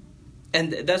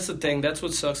and that's the thing. That's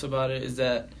what sucks about it, is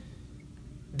that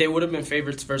they would have been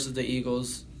favorites versus the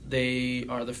Eagles. They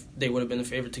would have been the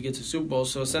favorite to get to Super Bowl.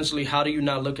 So essentially, how do you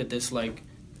not look at this like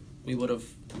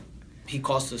he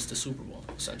cost us the Super Bowl,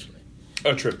 essentially?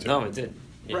 A trip to. no, it did.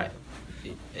 Yeah. Right.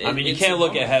 I mean, you can't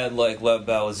look ahead like Lev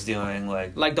Bell was doing,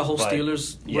 like the whole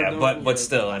Steelers. were doing. but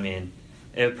still, I mean,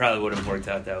 it probably would have worked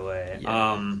out that way.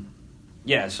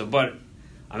 Yeah. But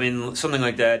I mean, something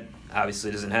like that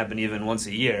obviously doesn't happen even once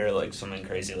a year, like something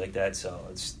crazy like that. So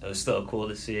it was still cool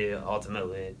to see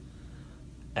ultimately,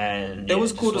 and it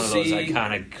was cool to one of see those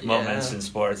iconic moments in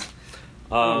sports.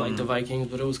 I don't like the Vikings,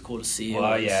 but it was cool to see. Well,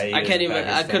 I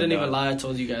couldn't even lie. I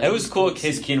told you guys. It was cool.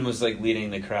 Case Keenum was like leading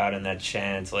the crowd in that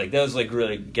chant. Like, that was like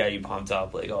really got you pumped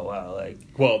up. Like, oh wow, like.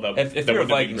 Well, if you're a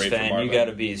Vikings fan, you got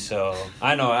to be so.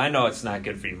 I know it's not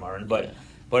good for you, Martin, but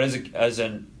as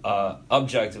an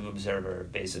objective observer,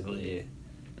 basically,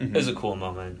 it was a cool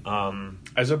moment.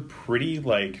 As a pretty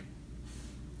like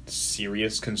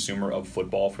serious consumer of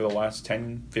football for the last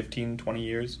 10, 15, 20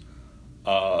 years,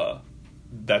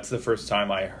 that's the first time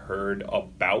I heard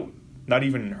about, not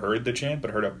even heard the chant,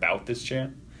 but heard about this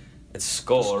chant. It's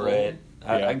Skull, right?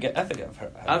 Yeah. I think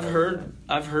I've heard.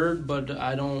 I've heard, but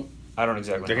I don't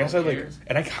exactly. I guess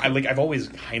I've always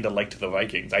kind of liked the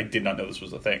Vikings. I did not know this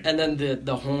was a thing. And then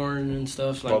the horn and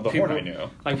stuff. Like, well, the horn I knew.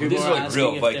 Like, people these are like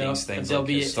real Vikings if things. they'll like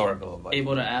be historical.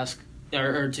 able to ask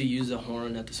or to use the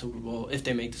horn at the Super Bowl if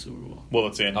they make the Super Bowl. Well,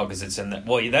 it's in. Oh, because it's in that.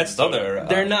 Well, that's the other.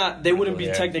 They're not. They wouldn't be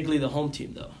technically the home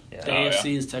team though. Yeah. The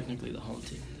AFC is technically the home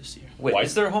team this year. Wait, Why?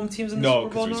 is there home teams in the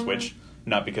Super Bowl? No, because we switch.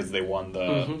 Not because they won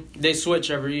the. They switch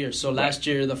every year. So last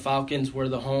year the Falcons were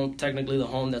technically the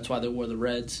home. That's why they wore the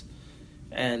Reds.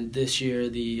 And this year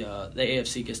the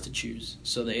AFC gets to choose.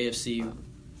 So the AFC,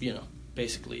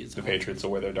 basically is the Patriots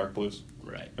will wear their dark blues.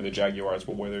 Right. And the Jaguars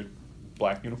will wear their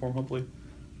black uniform, hopefully.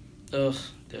 Ugh,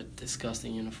 they're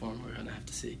disgusting uniform. We're gonna have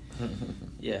to see.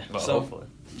 Yeah. Well, so hopefully.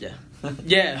 Yeah.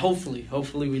 Yeah.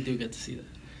 Hopefully we do get to see that.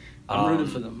 I'm rooting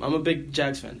for them. I'm a big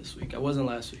Jags fan this week. I wasn't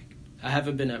last week. I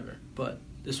haven't been ever, but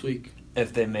this week.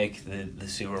 If they make the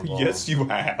Super Bowl. Yes, you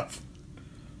have.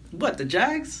 What, the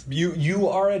Jags? You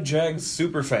are a Jags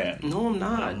super fan. No, I'm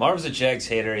not. Marv's a Jags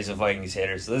hater. He's a Vikings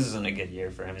hater. So this isn't a good year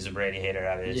for him. He's a Brady hater,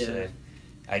 obviously. Yeah.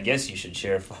 I guess you should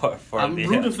cheer for. I'm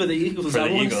rooting for the Eagles.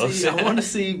 I want to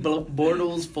see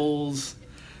Bortles, Foles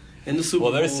in the Super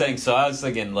Bowl. Well, they're saying so. I was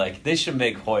thinking like they should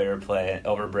make Hoyer play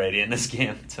over Brady in this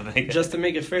game to make it just to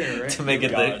make it fair, right? To make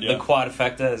it the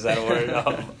quadfecta, is that a word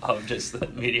of just the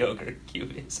mediocre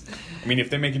QBs. I mean, if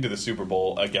they make it to the Super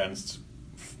Bowl against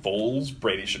Foles,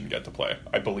 Brady shouldn't get to play.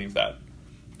 I believe that.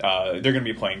 They're going to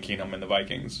be playing Keenum and the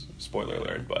Vikings. Spoiler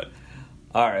alert, but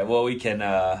all right. Well, we can.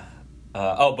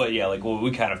 But yeah,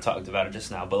 we kind of talked about it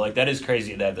just now. But like that is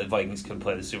crazy that the Vikings can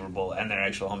play the Super Bowl and their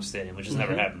actual home stadium, which has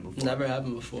never happened before. Never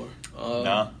happened before.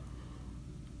 No.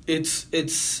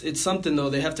 It's something though.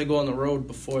 They have to go on the road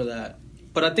before that,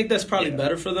 but I think that's probably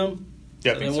better for them.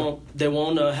 Yeah, I think so. They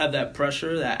won't have that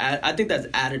pressure. I think that's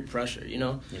added pressure.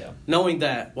 Yeah. Knowing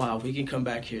that we can come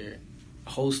back here,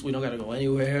 host. We don't got to go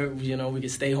anywhere. We can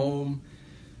stay home.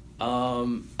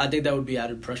 I think that would be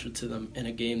added pressure to them in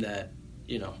a game that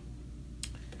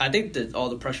I think that all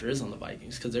the pressure is on the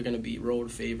Vikings because they're going to be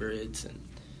road favorites, and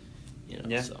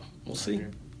Yeah. So we'll see.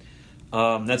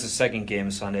 That's the second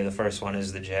game Sunday. The first one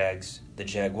is the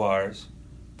Jaguars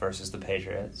versus the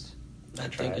Patriots. I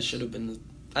think that should have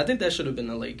been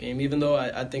the late game. Even though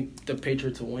I think the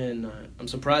Patriots will win, I'm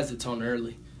surprised it's on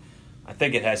early. I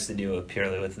think it has to do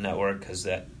purely with the network because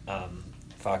that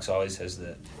Fox always has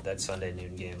that Sunday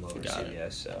noon game over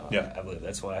CBS. So yeah. I believe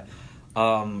that's why.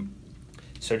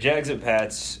 So Jags and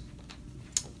Pats.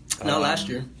 Now last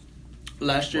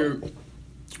year,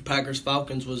 Packers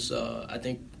Falcons was I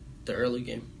think the early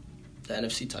game, the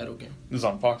NFC title game. This is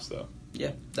on Fox though.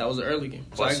 Yeah, that was the early game.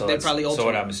 So, Well, they probably alternate. So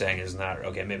what I'm saying is not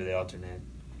okay. Maybe they alternate.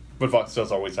 But Fox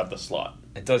does always have the slot.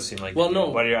 It does seem like. Well, no.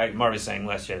 What Marvin's saying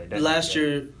last year. They didn't. Last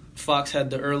year, Fox had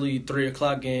the early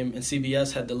 3:00 game, and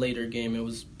CBS had the later game. It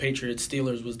was Patriots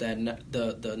Steelers was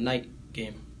the night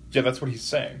game. Yeah, that's what he's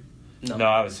saying. No,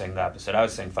 I was saying the opposite. I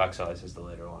was saying Fox always has the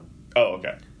later one. Oh,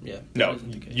 okay. Yeah. No,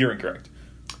 you're incorrect.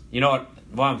 You know what?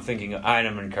 Well, I'm thinking I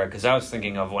am incorrect because I was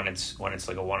thinking of when it's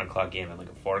like a 1:00 game and like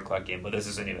a 4:00 game, but this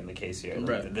isn't even the case here. Like,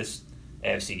 right. This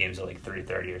AFC game's at like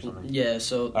 3:30 or something. Yeah.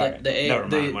 So Right. the Never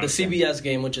mind, CBS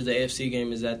game, which is the AFC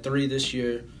game, is at 3 this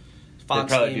year.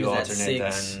 Fox They'd probably game do is at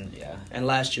alternate 6. then. Yeah. And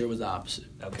last year was the opposite.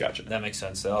 Okay. Gotcha. That makes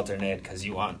sense. They alternate because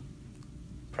you want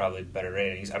probably better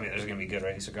ratings. I mean, there's going to be good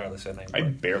ratings regardless. I think. I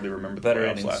but barely remember the better playoffs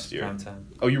ratings last year. prime time.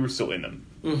 Oh, you were still in them.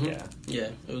 Mm-hmm. Yeah.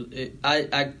 Yeah.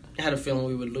 I had a feeling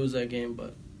we would lose that game,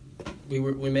 but we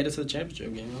made it to the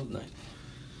championship game. That was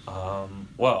nice.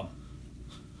 Well,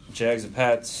 Jags and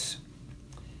Pats.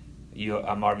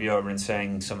 Marv, you have been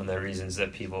saying some of the reasons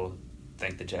that people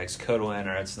think the Jags could win,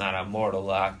 or it's not a mortal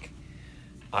lock.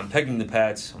 I'm picking the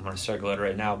Pats. I'm going to circle it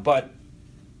right now. But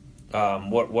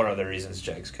what are the reasons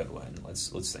Jags could win? Let's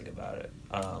think about it.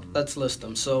 Let's list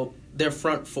them. So they're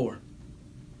front four,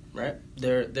 right?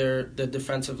 They're the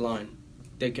defensive line.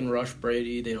 They can rush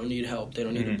Brady. They don't need help. They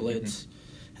don't need a blitz,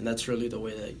 and that's really the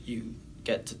way that you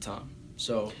get to Tom.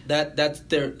 So that's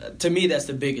their. To me, that's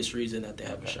the biggest reason that they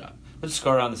have a shot. Let's just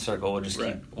go around the circle. We'll just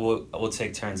Right. we'll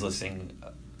take turns listing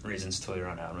reasons till we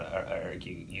run out. Eric,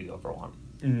 you go for one.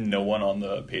 No one on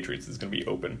the Patriots is going to be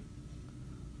open.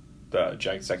 The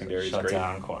Jags secondary is Shut great.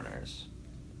 down corners.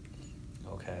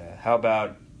 Okay. How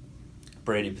about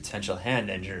Brady potential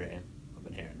hand injury? I've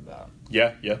been hearing about.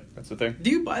 Yeah, that's the thing. Do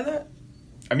you buy that?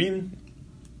 I mean,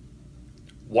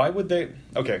 why would they?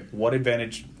 Okay, what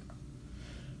advantage?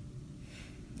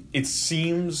 It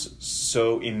seems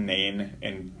so inane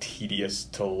and tedious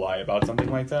to lie about something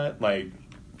like that. Like,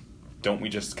 don't we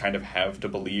just kind of have to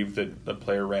believe that the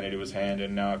player ran into his hand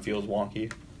and now it feels wonky?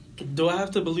 Do I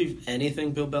have to believe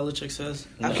anything Bill Belichick says?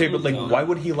 Okay, but like, why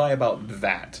would he lie about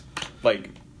that?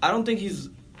 Like, I don't think he's.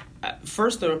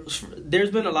 First,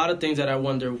 there's been a lot of things that I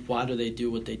wonder why do they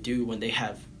do what they do when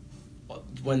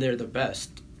they're the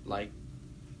best, like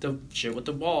the shit with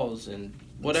the balls and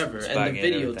whatever, and the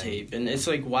videotape, and it's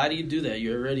like, why do you do that?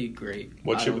 You're already great.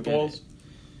 What shit with the balls?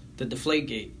 The deflate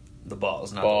gate. The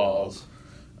balls, not balls.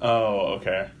 the balls. Oh,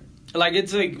 okay. Like,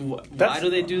 it's like, why do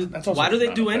they do? Why do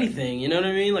they do anything? You know what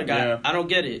I mean? Like, yeah. I don't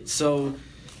get it. So,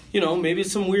 maybe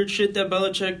it's some weird shit that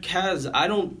Belichick has. I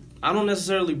don't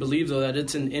necessarily believe though that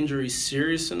it's an injury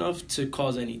serious enough to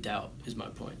cause any doubt. Is my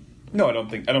point. No, I don't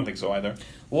think so either.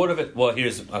 What if it? Well,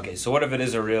 so what if it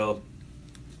is a real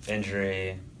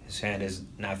injury? His hand is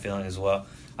not feeling as well.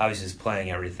 Obviously, he's playing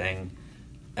everything,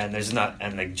 and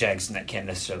the Jags can't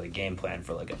necessarily game plan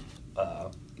for like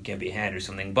a gimpy hand or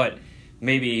something. But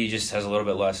maybe he just has a little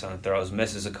bit less on the throws,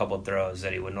 misses a couple throws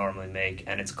that he would normally make,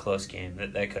 and it's a close game.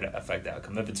 That could affect the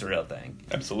outcome if it's a real thing.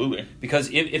 Absolutely. Because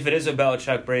if it is a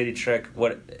Belichick Brady trick,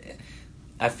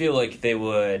 I feel like they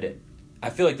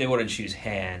wouldn't choose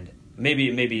hand.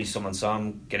 Maybe someone saw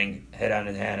him getting hit on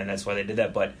his hand, and that's why they did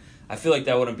that. But I feel like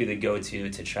that wouldn't be the go-to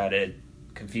to try to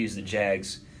confuse the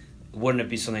Jags. Wouldn't it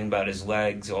be something about his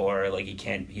legs, or like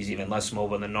he's even less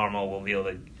mobile than normal, we'll be able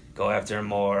to go after him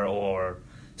more, or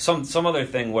some other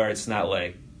thing where it's not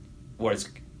like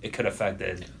it could affect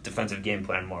the defensive game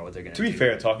plan more, what they're going to do. To be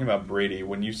fair, talking about Brady,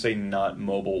 when you say not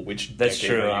mobile, which that's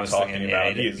true. I was talking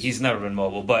about? He's never been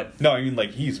mobile, but no, I mean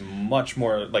like he's much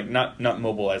more like not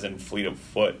mobile as in fleet of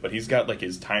foot, but he's got like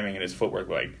his timing and his footwork.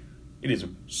 Like it is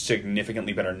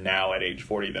significantly better now at age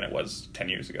 40 than it was 10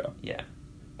 years ago. Yeah.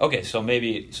 Okay, so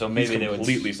maybe he's they would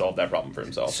completely solve that problem for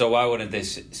himself. So why wouldn't they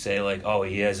say like, oh,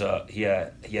 he has a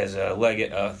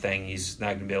leg thing, he's not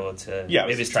going to be able to. Yeah,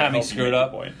 maybe his timing screwed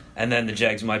up, and then the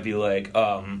Jags might be like,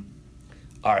 all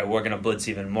right, we're going to blitz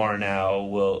even more now.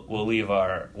 We'll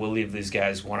leave these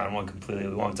guys one-on-one completely.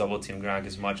 We won't double team Gronk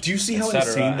as much. Do you see how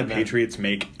insane the Patriots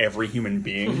make every human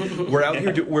being? We're out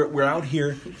here. We're out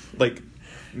here like.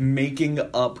 making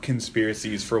up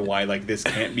conspiracies for why like this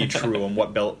can't be true and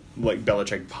what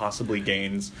Belichick possibly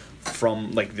gains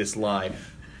from like this lie.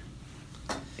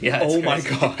 Yeah. Oh my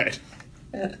god.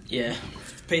 Yeah.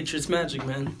 Patriots magic,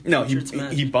 man. No, Patriots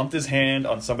magic. he bumped his hand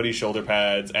on somebody's shoulder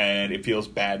pads and it feels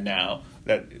bad now.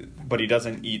 But he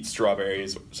doesn't eat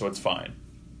strawberries, so it's fine.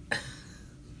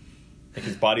 Like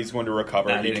his body's going to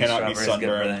recover. He cannot be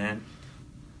sunburned.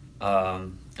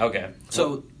 Okay.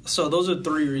 So those are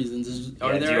 3 reasons. Do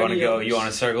you want to go? You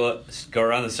want to circle it? Go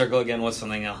around the circle again. What's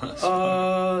something else?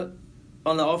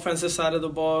 On the offensive side of the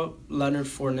ball, Leonard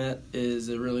Fournette is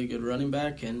a really good running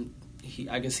back, and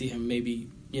I can see him maybe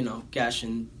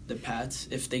gashing the Pats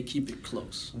if they keep it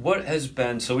close. What has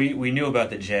been so we knew about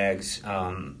the Jags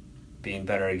being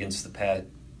better against the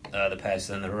pass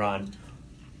than the run.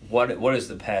 What is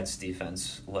the Pats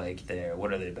defense like there?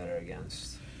 What are they better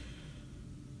against?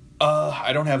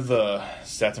 I don't have the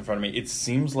stats in front of me. It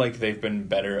seems like they've been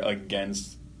better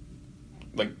against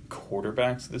like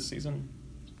quarterbacks this season.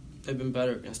 They've been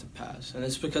better against the pass, and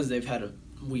it's because they've had a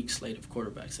weak slate of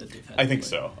quarterbacks that they've had. I think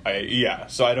so.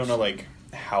 So I don't know like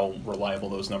how reliable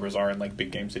those numbers are in like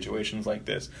big game situations like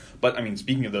this. But I mean,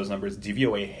 speaking of those numbers,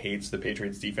 DVOA hates the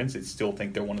Patriots defense. They still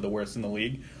think they're one of the worst in the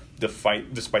league.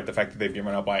 Despite the fact that they've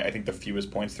given up by I think the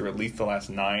fewest points through at least the last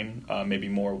 9, maybe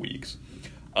more weeks.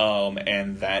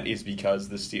 And that is because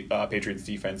the Patriots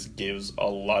defense gives a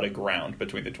lot of ground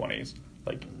between the 20s.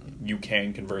 Like you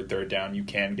can convert third down, you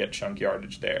can get chunk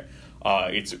yardage there.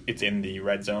 It's in the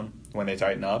red zone when they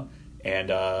tighten up, and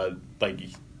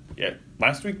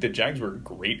last week the Jags were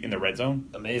great in the red zone.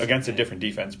 Amazing, against a different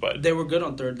defense, but they were good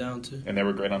on third down too. And they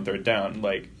were great on third down.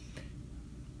 Like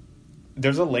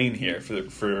there's a lane here for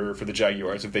the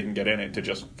Jaguars if they can get in it to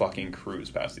just fucking cruise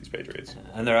past these Patriots.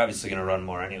 And they're obviously going to run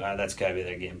more anyway. That's got to be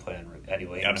their game plan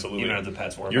anyway. Absolutely. Even if the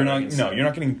Pats were. You're not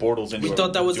getting Bortles into. We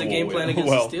thought that was the game plan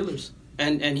against the Steelers,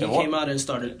 and he came out and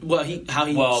started. Well,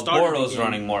 Bortles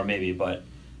running more maybe, but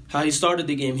how he started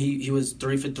the game, he was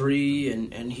 3 for 3,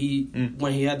 and he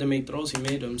when he had to make throws, he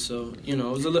made them. So it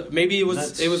was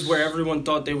it was where everyone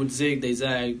thought they would zig, they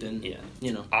zagged, and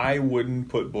I wouldn't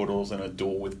put Bortles in a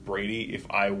duel with Brady if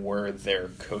I were their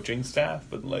coaching staff,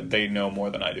 but like, they know more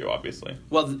than I do, obviously.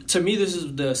 Well, to me, this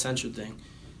is the essential thing.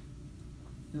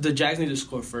 The Jags need to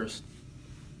score first,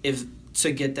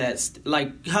 to get that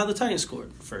like how the Titans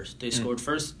scored first. They scored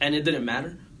first, and it didn't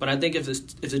matter. But I think if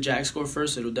the Jags score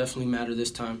first, it'll definitely matter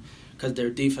this time because their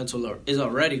defense is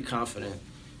already confident.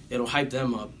 It'll hype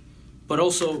them up. But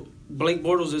also, Blake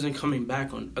Bortles isn't coming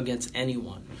back against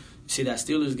anyone. You see that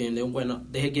Steelers game,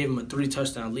 they gave him a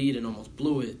 3-touchdown lead and almost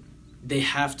blew it. They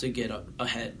have to get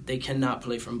ahead. They cannot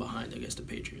play from behind against the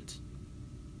Patriots.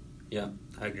 Yeah,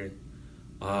 I agree.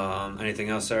 Anything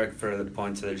else, Eric, for the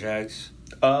point to the Jags?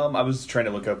 I was trying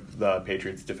to look up the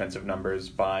Patriots' defensive numbers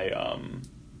by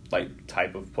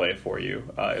type of play for you,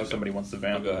 if somebody wants to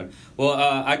vamp. Go ahead. Well,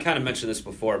 I kind of mentioned this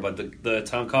before, but the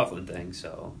Tom Coughlin thing,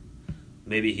 so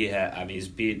maybe he's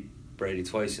beat Brady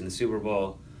twice in the Super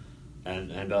Bowl,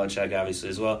 and Belichick obviously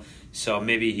as well, so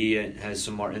maybe he has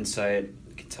some more insight,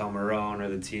 can tell Marone or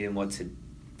the team what to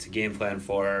game plan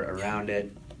for around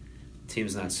it. The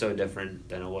team's not so different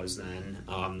than it was then,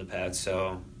 the Pats,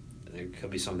 so there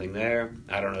could be something there.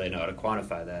 I don't really know how to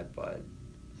quantify that, but...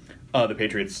 The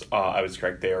Patriots, I was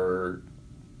correct.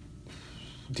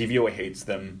 DVOA hates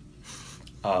them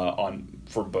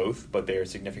for both, but they are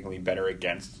significantly better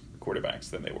against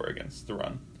quarterbacks than they were against the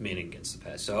run. Meaning against the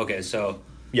pass. So, okay, so...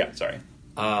 Yeah, sorry.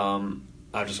 I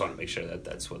just want to make sure that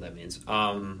that's what that means.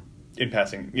 On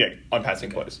passing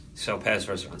plays. So, pass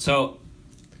versus run. So,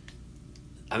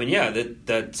 I mean, yeah,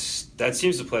 that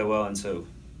seems to play well into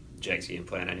Jack's game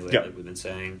plan anyway, like we've been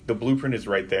saying. The blueprint is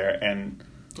right there, and...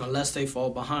 Unless they fall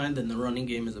behind, then the running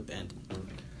game is abandoned.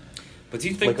 But do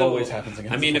you think always happens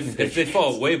against if they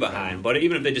fall way behind, but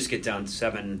even if they just get down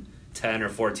 7, 10, or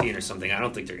 14 or something, I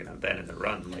don't think they're going to abandon the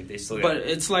run. Like they still. But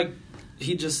it's like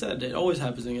he just said, it always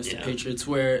happens against the Patriots,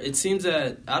 where it seems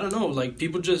that I don't know, like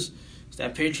people just it's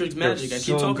that Patriots magic. They're I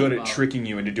keep talking about. so good at tricking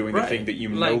you into doing the thing that you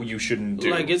know you shouldn't do.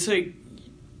 Like it's like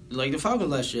the Falcons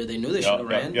last year, they knew they should have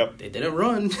ran. Yep. They didn't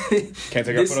run. Can't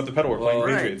take our foot off the pedal. We're playing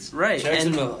Patriots. Right.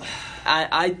 And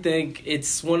I think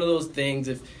it's one of those things.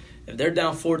 If they're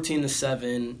down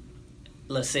 14-7,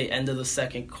 let's say end of the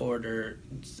second quarter,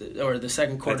 or the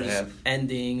second quarter is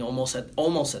ending almost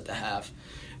at the half,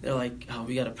 they're like, oh,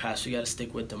 we got to pass. We got to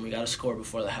stick with them. We got to score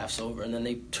before the half's over. And then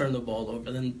they turn the ball over.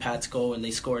 And then Pats go and they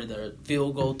score their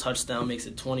field goal, touchdown, makes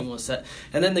it 21-7.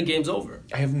 And then the game's over.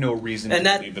 I have no reason to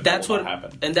believe that will not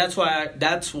happen. And that's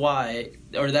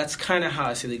kind of how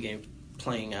I see the game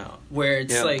playing out. Where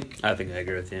it's I think I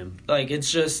agree with him. Like,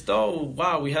 it's just, oh,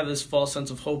 wow, we have this false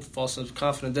sense of hope, false sense of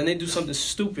confidence. Then they do something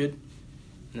stupid,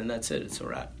 and then that's it. It's a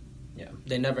wrap. Yeah.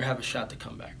 They never have a shot to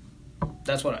come back.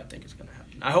 That's what I think is going to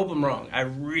happen. I hope I'm wrong. I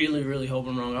really, really hope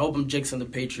I'm wrong. I hope I'm jinxing the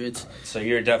Patriots. Right, so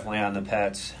you're definitely on the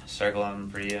Pats. Circle them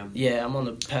for you. Yeah, I'm on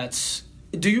the Pats.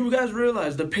 Do you guys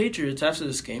realize the Patriots, after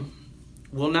this game,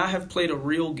 will not have played a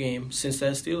real game since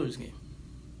that Steelers game?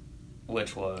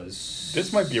 Which was...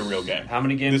 This might be a real game. How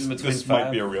many games in between? This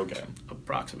might be a real game.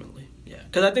 Approximately, yeah.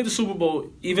 Because I think the Super Bowl,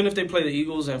 even if they play the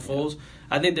Eagles and Foles,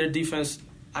 I think their defense...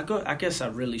 I guess I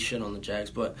really shit on the Jags,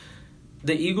 but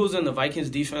the Eagles and the Vikings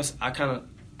defense, I kind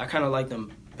of like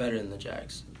them better than the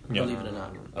Jags. Yeah. Believe it or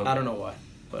not. Okay. I don't know why,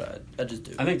 but I just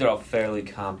do. I think they're all fairly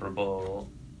comparable.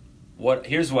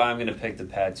 Here's why I'm going to pick the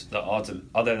Pats.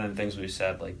 Other than things we've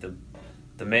said, like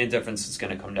the main difference it's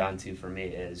going to come down to for me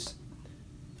is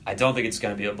I don't think it's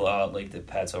going to be a blowout like the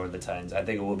Pats over the Titans. I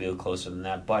think it will be a little closer than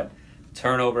that. But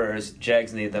turnovers,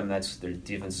 Jags need them. That's their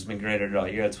defense has been great at it all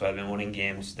year. That's why I've been winning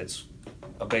games. That's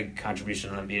a big contribution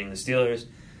to them beating the Steelers.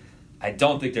 I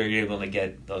don't think they're able to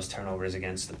get those turnovers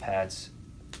against the Pats,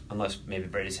 unless maybe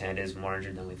Brady's hand is more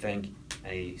injured than we think,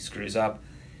 and he screws up.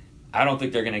 I don't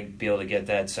think they're going to be able to get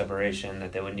that separation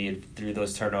that they would need through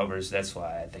those turnovers. That's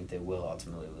why I think they will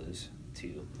ultimately lose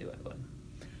to New England.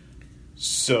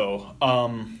 So,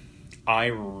 I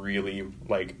really,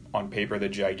 on paper, the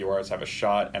Jaguars have a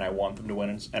shot, and I want them to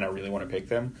win, and I really want to pick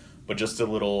them. But just a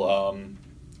little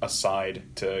aside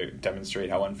to demonstrate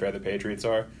how unfair the Patriots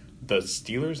are. The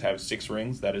Steelers have 6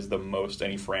 rings. That is the most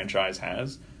any franchise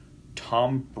has.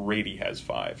 Tom Brady has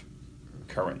 5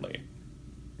 currently.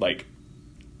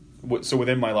 So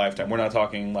within my lifetime, we're not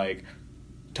talking like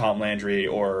Tom Landry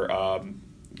or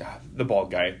the bald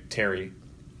guy, Terry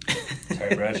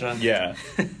Bradshaw? Yeah.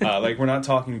 We're not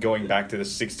talking going back to the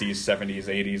 60s, 70s,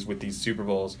 80s with these Super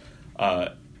Bowls.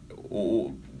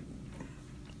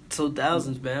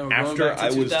 2000s, man. We're After going back to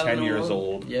I was 10 years 2001.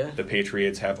 old, the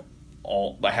Patriots have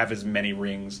as many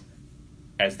rings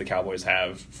as the Cowboys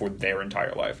have for their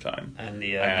entire lifetime. And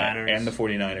the Niners. And the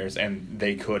 49ers, and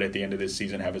they could, at the end of this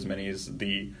season, have as many as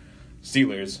the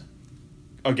Steelers.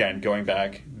 Again, going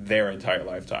back their entire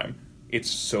lifetime. It's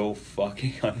so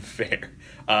fucking unfair.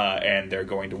 And they're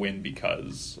going to win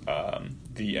because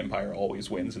the Empire always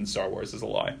wins and Star Wars is a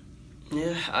lie.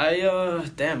 Yeah, I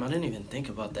didn't even think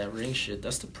about that ring shit.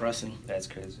 That's depressing. That's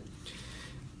crazy.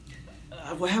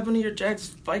 What happened to your Jags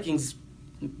Vikings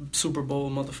Super Bowl,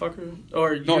 motherfucker?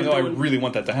 Or I really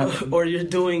want that to happen. Or you're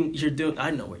doing.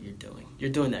 I know what you're doing.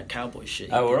 You're doing that cowboy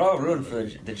shit. We're all rooting for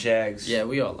the Jags. Yeah,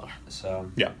 we all are. So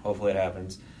yeah, hopefully it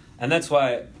happens. And that's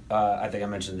why I think I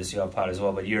mentioned this pod as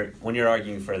well. But when you're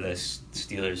arguing for this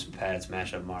Steelers-Pats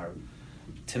matchup, Marv,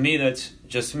 to me, that's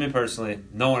just to me personally,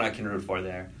 no one I can root for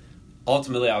there.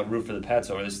 Ultimately, I would root for the Pats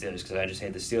over the Steelers because I just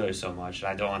hate the Steelers so much, and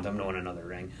I don't want them to win another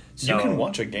ring. So, you can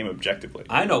watch a game objectively.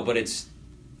 I know, but it's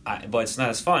not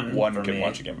as fun. One for can me.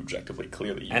 watch a game objectively,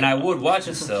 clearly. And I would watch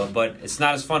it still, but it's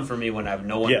not as fun for me when I have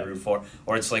no one to root for,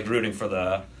 or it's like rooting for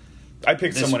I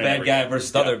picked this someone bad guy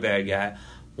versus the other bad guy.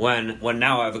 When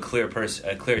now I have a clear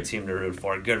team to root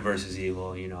for, good versus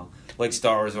evil, like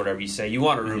Star Wars or whatever you say, you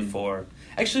want to root for.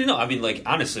 Actually, no, I mean,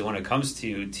 honestly, when it comes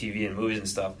to TV and movies and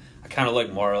stuff, I kind of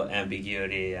like moral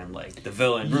ambiguity and, the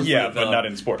villain. Root for the villain, but not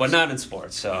in sports. But not in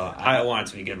sports, so I want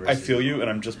it to be good versus I feel you, and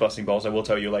I'm just busting balls. I will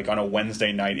tell you, on a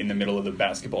Wednesday night in the middle of the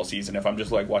basketball season, if I'm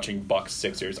just, watching Bucks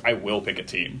Sixers, I will pick a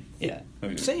team. Yeah.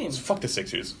 Same. Fuck the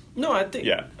Sixers. No, I think...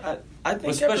 Yeah. I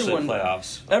think especially everyone...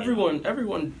 playoffs.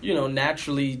 Everyone,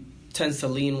 naturally tends to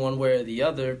lean one way or the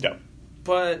other. Yeah.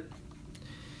 But...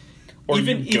 Or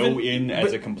you go in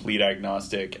as a complete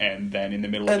agnostic, and then in the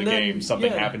middle of the game,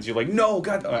 something happens. You're like, no,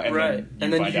 God.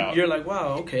 And then you're like,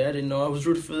 wow, okay, I didn't know I was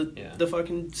rooting for the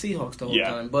fucking Seahawks the whole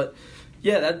time. But,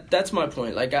 that's my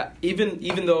point.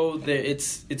 Even though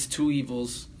it's two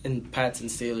evils in Pats and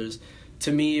Steelers,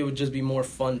 to me, it would just be more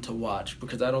fun to watch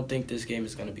because I don't think this game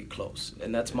is going to be close.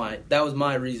 And that was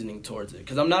my reasoning towards it.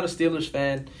 Because I'm not a Steelers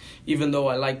fan, even though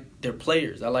I like their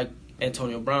players. I like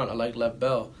Antonio Brown. I like Lev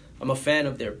Bell. I'm a fan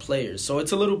of their players. So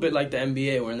it's a little bit like the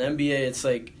NBA, where in the NBA it's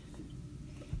like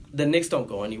the Knicks don't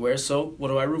go anywhere. So what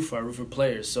do I root for? I root for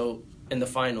players. So in the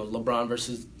finals, LeBron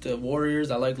versus the Warriors,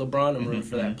 I like LeBron. I'm rooting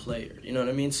for that player. You know what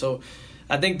I mean? So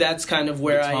I think that's kind of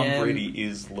where I am. Tom Brady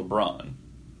is LeBron.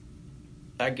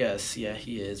 I guess, yeah,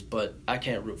 he is. But I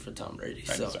can't root for Tom Brady.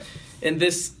 So in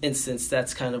this instance,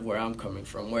 that's kind of where I'm coming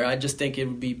from, where I just think it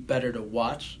would be better to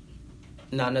watch,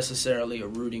 not necessarily a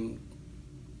rooting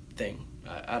thing.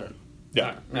 I don't know.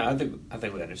 Yeah, no, I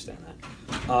think we understand that.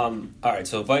 All right,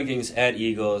 so Vikings at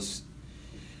Eagles.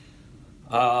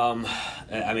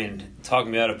 I mean, talk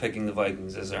me out of picking the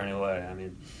Vikings. Is there any way? I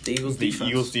mean, The Eagles' The defense.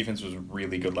 Eagles' defense was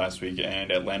really good last week,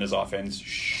 and Atlanta's offense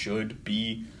should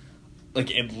be, like,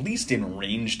 at least in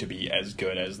range to be as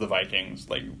good as the Vikings,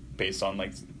 like, based on,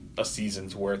 like, a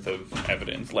season's worth of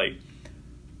evidence. Like,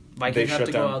 Vikings have shut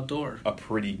to go down outdoor. a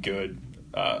pretty good.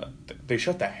 They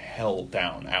shut the hell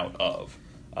down out of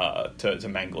to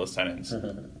Mangala's tenants.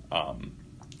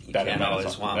 That can't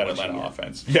always want what you Atlanta get.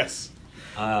 offense. Yes.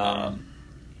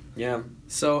 yeah.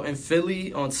 So in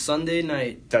Philly on Sunday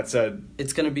night, That's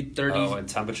it's going to be 30, Oh, and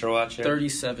temperature watch here?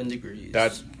 37 degrees.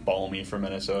 that's balmy for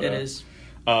Minnesota. It is.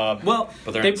 But But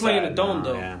they're they play in a inside dome, now,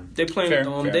 though. yeah. They play in Fair, a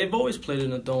dome. fair. They've always played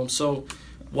in a dome. So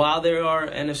while they are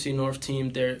an NFC North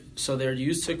team, they're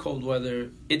used to cold weather.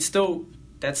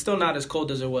 That's still not as cold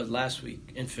as it was last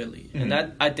week in Philly. Mhm. And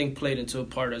that, I think, played into a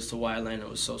part as to why Atlanta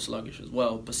was so sluggish as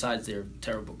well, besides their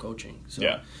terrible coaching. So,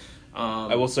 yeah.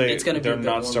 I will say it's gonna be they're a bit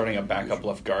not warmer starting a than backup usual.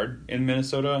 left guard in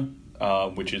Minnesota,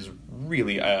 which is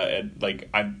really like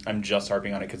I'm just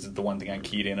harping on it because it's the one thing I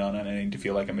keyed in on, and I need to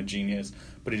feel like I'm a genius.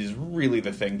 But it is really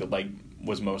the thing that like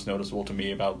was most noticeable to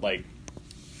me about like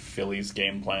Philly's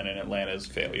game plan and Atlanta's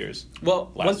failures.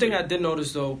 Well, last one thing week. I did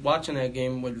notice, though, watching that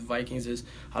game with Vikings is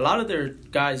a lot of their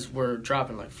guys were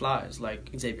dropping like flies.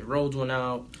 Like Xavier Rhodes went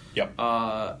out. Yep.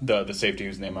 The safety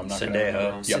whose name I'm not going to Sendejo.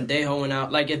 remember. Yep. Sendejo went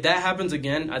out. Like, if that happens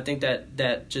again, I think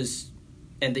that just...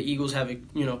 And the Eagles have it,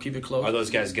 keep it close. Are those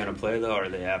guys going to play, though, or are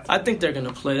they have to? I think they're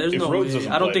gonna play. There's If no Rhodes way.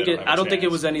 doesn't I don't play, think they it. don't have I a don't think it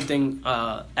chance. was anything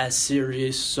as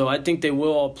serious. So I think they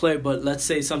will all play. But let's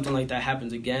say something like that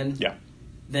happens again. Yeah.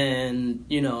 Then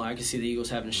I can see the Eagles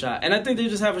having a shot, and I think they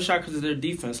just have a shot because of their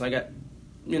defense. Like,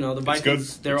 the Vikings,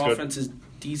 good. their It's good. offense is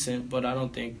decent, but I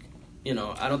don't think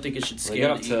it should They scare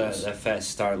got up the to Eagles. that fast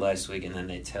start last week, and then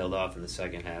they tailed off in the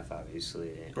second half,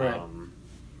 obviously. Right.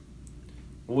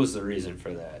 What was the reason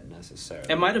for that, necessarily?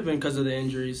 It might have been because of the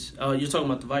injuries. You're talking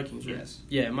about the Vikings, right? Yes.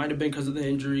 Yeah, it might have been because of the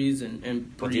injuries and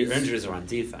But Breeze. the injuries were on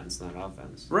defense, not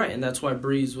offense. Right, and that's why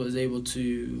Breeze was able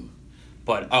to.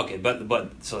 But okay, but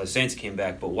so the Saints came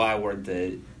back. But why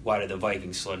did the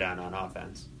Vikings slow down on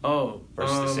offense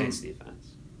versus the Saints defense?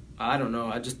 I don't know.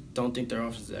 I just don't think their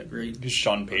offense is that great. Because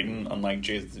Sean Payton, unlike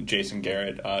Jason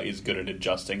Garrett, is good at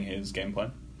adjusting his game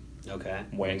plan Okay,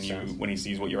 when makes sense. when he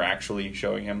sees what you're actually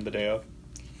showing him the day of.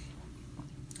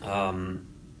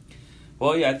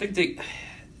 Well, yeah, I think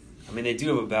they do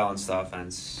have a balanced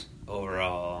offense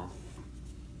overall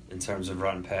in terms of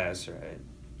run pass, right?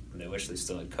 They wish they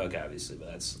still had Cook, obviously,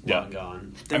 but that's long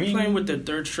gone. They're I mean- playing with their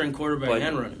third string quarterback But-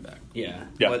 and running back. Yeah,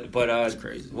 Yeah. But That's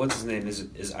crazy. What's his name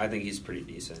is I think he's pretty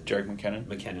decent. Jarek McKinnon.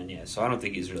 McKinnon, yeah. So I don't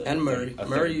think he's really And a Murray.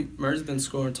 third- Murray's been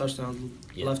scoring touchdowns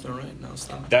Yeah. left and right now.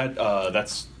 Stop.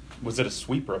 That's was it a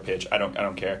sweep or a pitch? I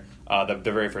don't care. The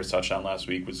very first touchdown last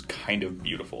week was kind of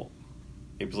beautiful.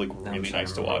 It was like I'm really trying nice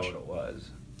to to watch. remember what it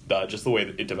was. Just the way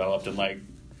that it developed and like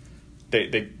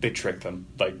they tricked them.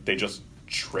 Like they just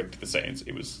tricked the Saints.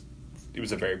 It was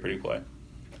a very pretty play.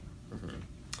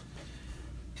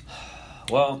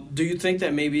 Well, Do you think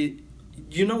that maybe,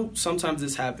 sometimes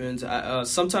this happens.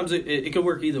 Sometimes it could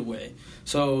work either way.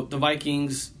 So the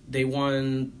Vikings, they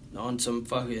won on some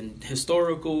fucking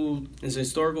historical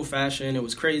fashion. It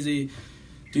was crazy.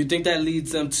 Do you think that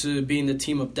leads them to being the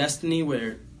team of destiny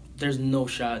where there's no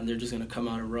shot and they're just going to come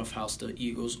out and roughhouse the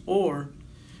Eagles? Or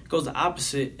it goes the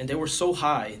opposite and they were so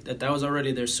high that was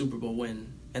already their Super Bowl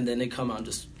win and then they come out and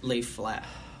just lay flat.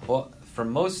 well, for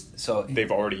most, so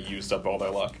They've already used up all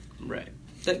their luck. Right.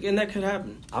 And that could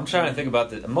happen. I'm trying to think about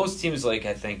this. Most teams, like,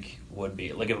 I think would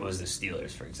be like if it was the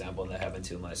Steelers, for example, and that happened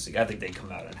to them last week. I think they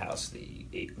come out and house the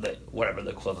whatever the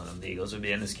equivalent of the Eagles would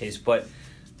be in this case. But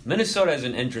Minnesota has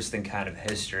an interesting kind of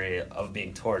history of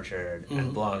being tortured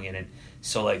and blowing in it.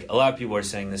 So, like, a lot of people are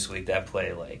saying this week that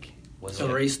play was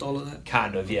Erased all of that.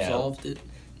 kind of, yeah. Absolved it.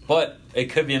 But it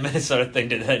could be a Minnesota thing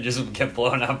to then just get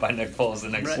blown out by Nick Foles the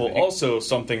next Right. week. Well, also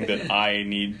something that I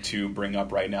need to bring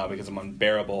up right now because I'm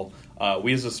unbearable.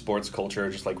 We as a sports culture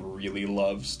just like really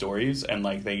love stories, and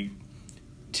like they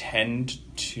tend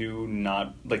to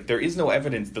not like. There is no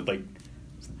evidence that like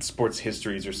sports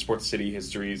histories or sports city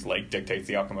histories like dictates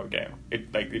the outcome of a game.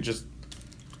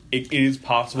 It is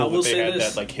possible I will that they say had this.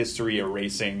 that like history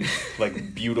erasing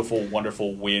like beautiful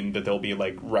wonderful win that they'll be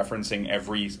like referencing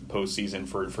every postseason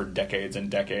for decades and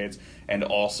decades, and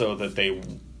also that they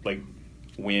like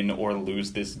win or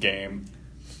lose this game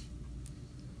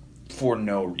for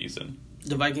no reason.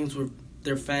 The Vikings were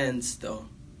their fans, though.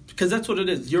 Because that's what it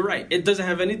is. You're right. It doesn't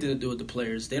have anything to do with the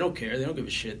players. They don't care. They don't give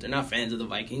a shit. They're not fans of the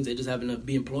Vikings. They just happen to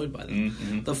be employed by them.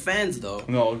 Mm-hmm. The fans, though.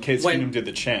 No, Case When- Keenum did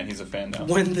the chant. He's a fan now.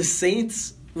 When the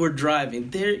Saints were driving,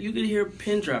 there you could hear a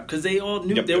pin drop because they all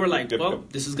knew. They were like,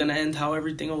 this is going to end how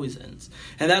everything always ends.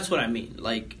 And that's what I mean.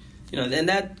 Like, and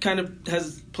that kind of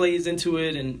plays into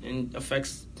it and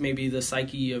affects maybe the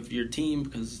psyche of your team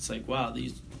because it's like, wow,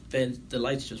 these fans, the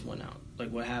lights just went out.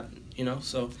 Like, what happened?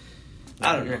 So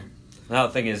I don't know. No,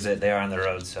 the thing is that they are on the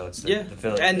road, so it's the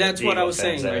Philly. And that's what I was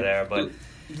saying. Like, there, but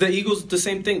the Eagles, the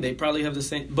same thing. They probably have the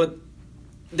same,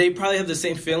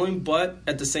 feeling. But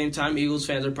at the same time, Eagles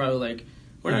fans are probably like,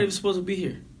 we're not even supposed to be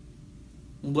here.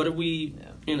 What are we?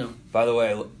 By the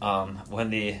way, when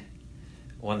the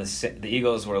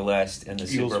Eagles were last in the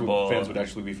Eagles Super Bowl, fans would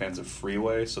actually be fans of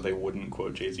Freeway, so they wouldn't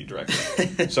quote Jay-Z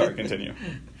directly. Sorry, continue.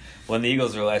 When the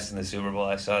Eagles were last in the Super Bowl,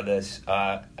 I saw this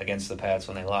against the Pats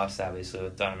when they lost, obviously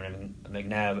with Donovan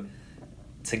McNabb.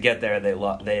 To get there,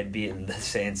 they had beaten the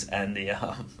Saints and the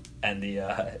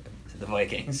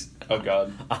Vikings. Oh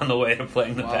God! On the way to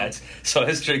playing the Pats, so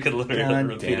history could literally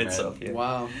repeat itself here.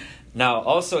 Wow. Now,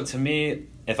 also to me,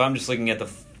 if I'm just looking at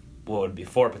what would be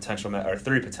three potential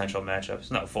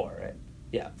matchups? No, 4, right?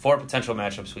 Yeah, 4 potential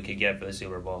matchups we could get for the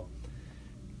Super Bowl.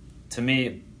 To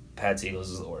me, Pats Eagles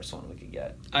is the worst one we could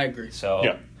get. I agree.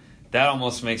 So that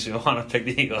almost makes me want to pick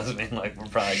the Eagles. I mean, like we're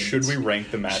probably should we rank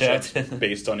the matchups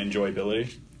based on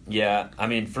enjoyability? Yeah, I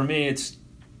mean for me it's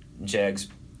Jags.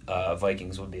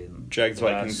 Vikings would be Jags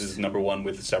Vikings is number 1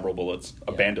 with several bullets.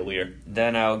 A bandolier.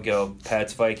 Then I'll go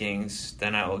Pats Vikings.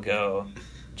 Then I will go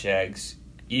Jags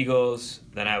Eagles.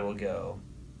 Then I will go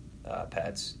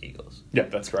Pats Eagles. Yeah,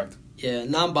 that's correct. Yeah,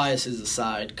 non-biases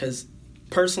aside, because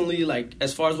personally, like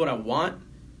as far as what I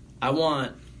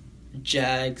want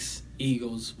Jags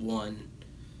Eagles 1.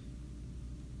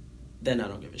 Then I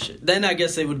don't give a shit. Then I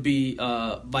guess it would be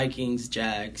Vikings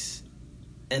Jags.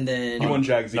 And then you want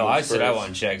Jags Eagles No, I first. said I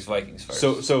want Jags Vikings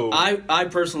first. So I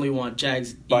personally want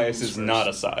Jags bias Eagles is first. not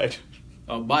a side.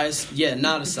 Oh, bias,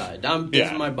 not a side.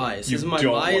 This is my bias. You This is my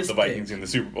don't bias want the Vikings pick. in the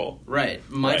Super Bowl. Right.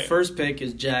 My first pick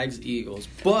is Jags Eagles.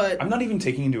 But I'm not even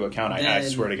taking into account, I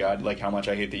swear to God, like how much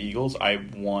I hate the Eagles. I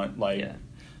want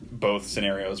both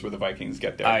scenarios where the Vikings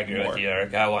get there. I agree with you,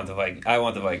 Eric. I want the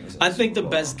Vikings. I think the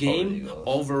best game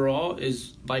overall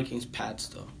is Vikings-Pats,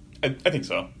 though. I think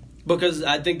so. Because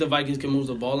I think the Vikings can move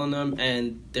the ball on them,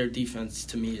 and their defense,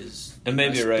 to me, is the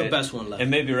best one left.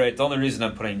 And maybe right. The only reason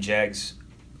I'm putting Jags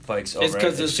Vikes over it's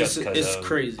because it's just because it's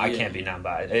crazy. I can't be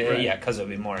non-biased. Right. Yeah, because it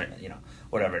would be more,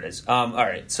 whatever it is. All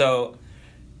right, so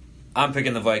I'm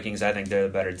picking the Vikings. I think they're the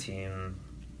better team.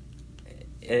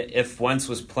 If Wentz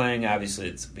was playing, obviously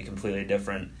it would be completely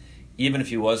different. Even if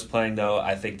he was playing, though,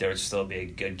 I think there would still be a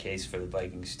good case for the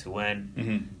Vikings to win.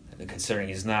 Mm-hmm. Considering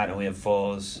he's not, and we have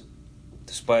Foles.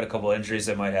 Despite a couple injuries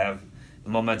they might have, the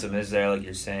momentum is there, like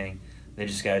you're saying. They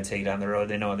just got to take it on the road.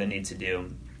 They know what they need to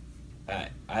do.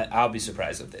 I'll be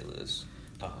surprised if they lose.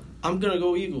 I'm going to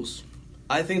go Eagles.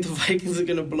 I think the Vikings are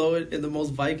going to blow it in the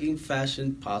most Viking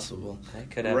fashion possible.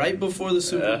 Right before the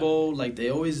Super Bowl, like they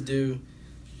always do.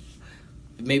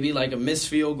 Maybe like a missed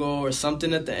field goal or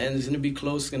something at the end. It's going to be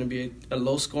close. It's going to be a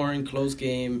low-scoring, close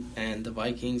game, and the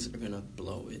Vikings are going to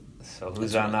blow it. So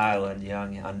who's on the island,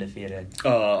 young, undefeated?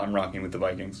 I'm rocking with the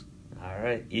Vikings. All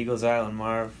right, Eagles Island,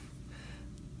 Marv.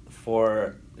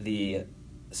 For the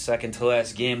second to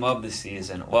last game of the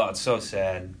season. Well, it's so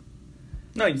sad.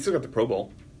 No, you still got the Pro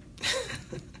Bowl.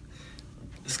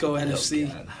 Let's go NFC.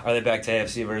 God. Are they back to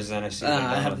AFC versus NFC?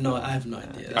 I have no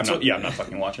idea. I'm not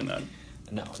fucking watching that.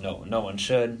 No one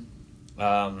should.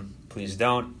 Please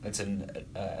don't. It's and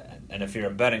if you're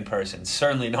a betting person,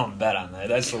 certainly don't bet on that.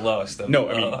 That's the lowest.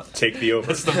 Take the over.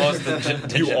 That's the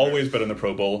most. You always bet on the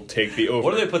Pro Bowl. Take the over.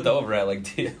 What do they put the over at? Like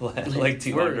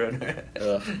 200.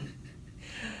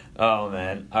 Oh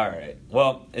man. All right.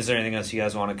 Well, is there anything else you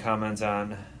guys want to comment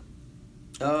on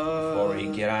before we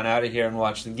get on out of here and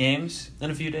watch the games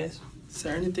in a few days? Is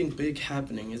there anything big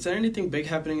happening? Is there anything big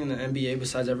happening in the NBA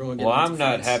besides everyone getting I'm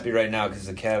not happy right now because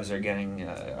the Cavs are getting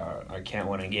can't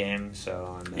win a game.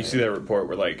 So you see that report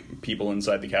where like people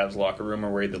inside the Cavs locker room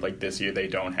are worried that like this year they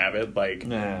don't have it. Like,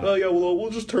 we'll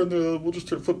just flip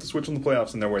the switch in the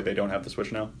playoffs, and they're worried they don't have the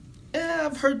switch now. Yeah,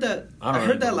 I've heard that. I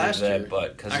heard that last year,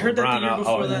 but because I heard that the year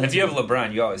before that. If you have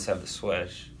LeBron, you always have the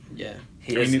switch. Yeah,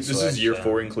 this is year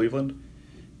 4 in Cleveland.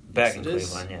 Back in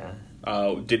Cleveland, yeah.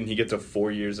 Didn't he get to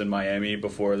 4 years in Miami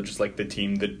before just like the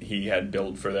team that he had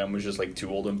built for them was just like too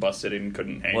old and busted and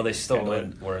couldn't hang? Well, they still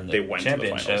were in the they went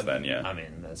championship. To the finals then, yeah. I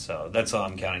mean, that's all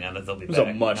I'm counting on, that they'll be back. It was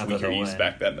a much weaker East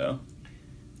back then, though.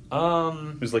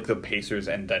 It was like the Pacers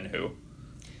and then who?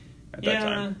 At that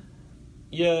time.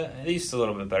 Yeah, at least a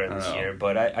little bit better this year,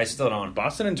 but I still don't.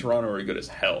 Boston and Toronto are good as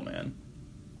hell, man.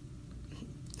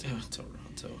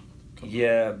 Toronto.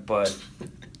 But...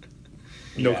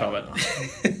 No comment.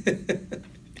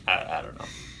 I don't know.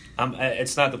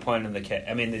 It's not the point in the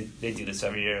I mean, they do this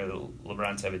every year, the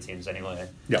LeBron type of teams anyway.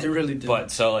 Yeah. They really do.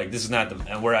 But so like this is not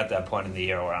and we're at that point in the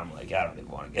year where I'm like, I don't even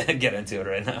want to get into it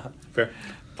right now. Fair.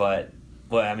 But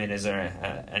well, I mean, is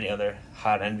there any other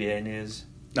hot NBA news?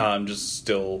 I'm just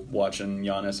still watching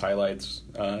Giannis highlights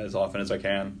as often as I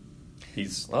can.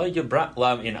 He's Well,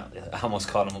 I almost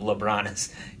called him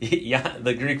LeBron. Yeah,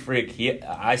 the Greek Freak.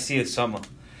 I see some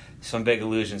big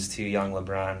allusions to young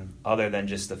LeBron, other than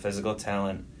just the physical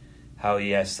talent. How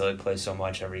he has to play so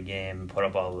much every game, put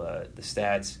up all the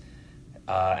stats,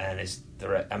 and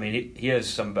he has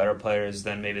some better players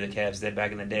than maybe the Cavs did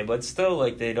back in the day, but still,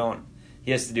 like they don't.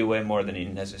 He has to do way more than he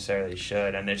necessarily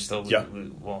should, and they're still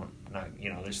won't. Not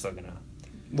they're still gonna.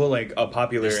 Well, like a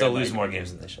popular. They still lose more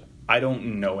games than they should. I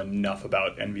don't know enough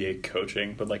about NBA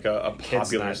coaching, but like a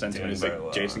popular sentiment is like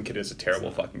well. Jason Kidd is a terrible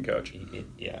fucking coach.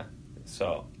 Yeah,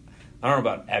 so. I don't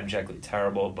know about abjectly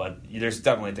terrible, but there's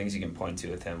definitely things you can point to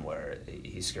with him where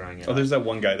he's screwing it up. There's that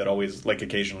one guy that always, like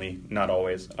occasionally, not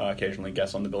always, occasionally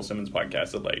guests on the Bill Simmons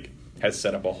podcast that like has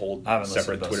set up a whole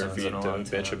separate Twitter feed to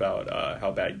bitch about how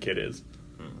bad Kid is.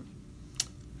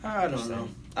 I don't know.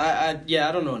 I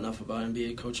don't know enough about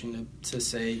NBA coaching to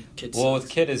say Kid. Well, with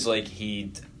Kid is like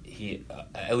he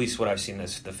at least what I've seen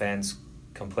is the fans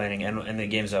complaining, and in the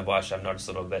games I've watched, I've noticed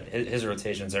a little bit. His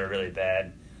rotations are really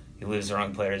bad. He leaves the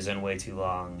wrong players in way too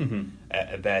long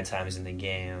at bad times in the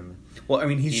game. Well, I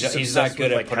mean, he's not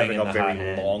good at like putting having in a the very hot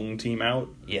hand. long team out,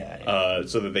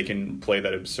 so that they can play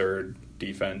that absurd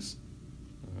defense.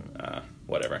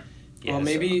 Whatever. Yeah, well,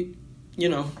 maybe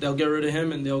they'll get rid of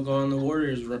him and they'll go on the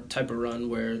Warriors type of run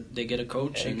where they get a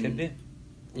coach and it could be.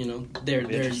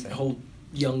 Their whole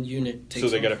young unit takes. So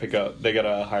they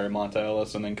gotta hire Monta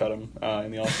Ellis and then cut him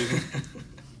in the offseason.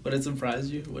 Would it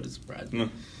surprise you? Would it surprise me?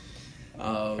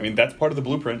 I mean, that's part of the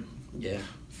blueprint. Yeah.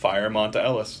 Fire Monta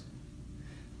Ellis.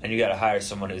 And you got to hire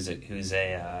someone who's a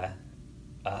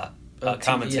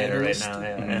commentator right now.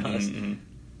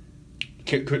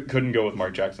 Yeah, couldn't go with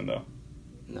Mark Jackson though.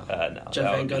 No. No.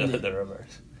 Jeff Van Gundy. The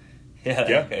reverse.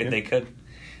 Yeah. They could.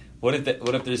 What if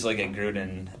there's like a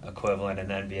Gruden equivalent in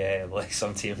the NBA? Like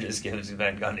some team just gives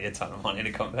Van Gundy a ton of money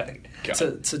to come back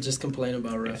to just complain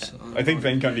about refs. Yeah. I think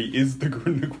Van Gundy is the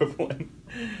Gruden equivalent.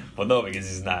 Well, no, because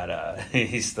he's not.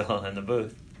 He's still in the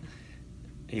booth.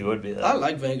 He would be. I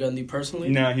like Van Gundy personally.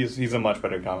 No, he's a much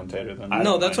better commentator than.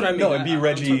 No, that's what I mean. No, it'd be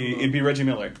Reggie. It'd be Reggie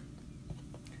Miller.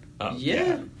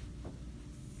 Yeah.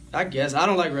 I guess I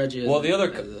don't like Reggie. Well, the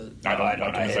other. I don't like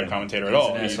him as a commentator at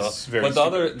all. He's very. But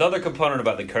the other component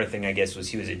about the Kerr thing, I guess, was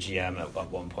he was a GM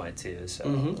at one point too. So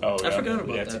I forgot about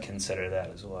we have that. to consider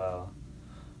that as well.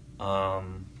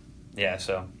 Yeah.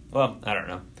 So I don't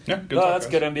know. Yeah, good talk, that's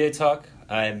good NBA talk.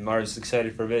 I'm always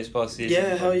excited for baseball season.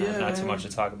 Yeah, hell yeah. Not too much to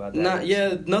talk about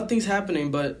that. Nothing's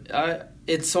happening, but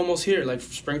it's almost here. Like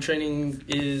spring training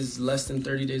is less than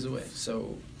 30 days away.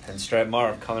 So. Pinstripe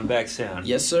Marv coming back soon.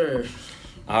 Yes, sir.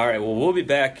 All right, well, we'll be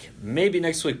back maybe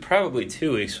next week, probably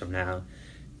 2 weeks from now,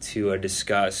 to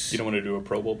discuss. You don't want to do a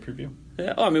Pro Bowl preview?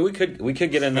 Yeah, I mean, we could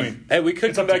get in the. We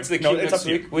could come back to the queue next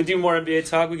week. We do more NBA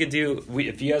talk. We could do.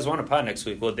 If you guys want a pod next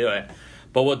week, we'll do it.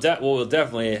 But what we'll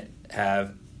definitely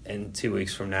have in 2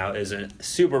 weeks from now is a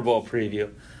Super Bowl preview.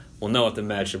 We'll know what the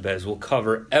matchup is. We'll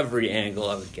cover every angle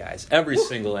of it, guys. Every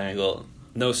single angle.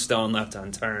 No stone left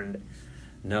unturned.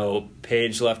 No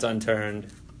page left unturned.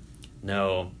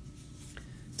 No.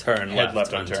 Head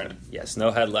left unturned. Yes, no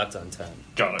head left unturned.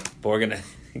 Got it. But we're going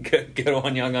to get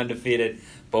one young undefeated,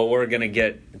 but we're going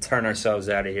to turn ourselves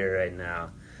out of here right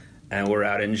now. And we're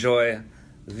out. Enjoy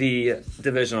the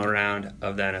divisional round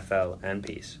of the NFL, and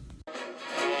peace.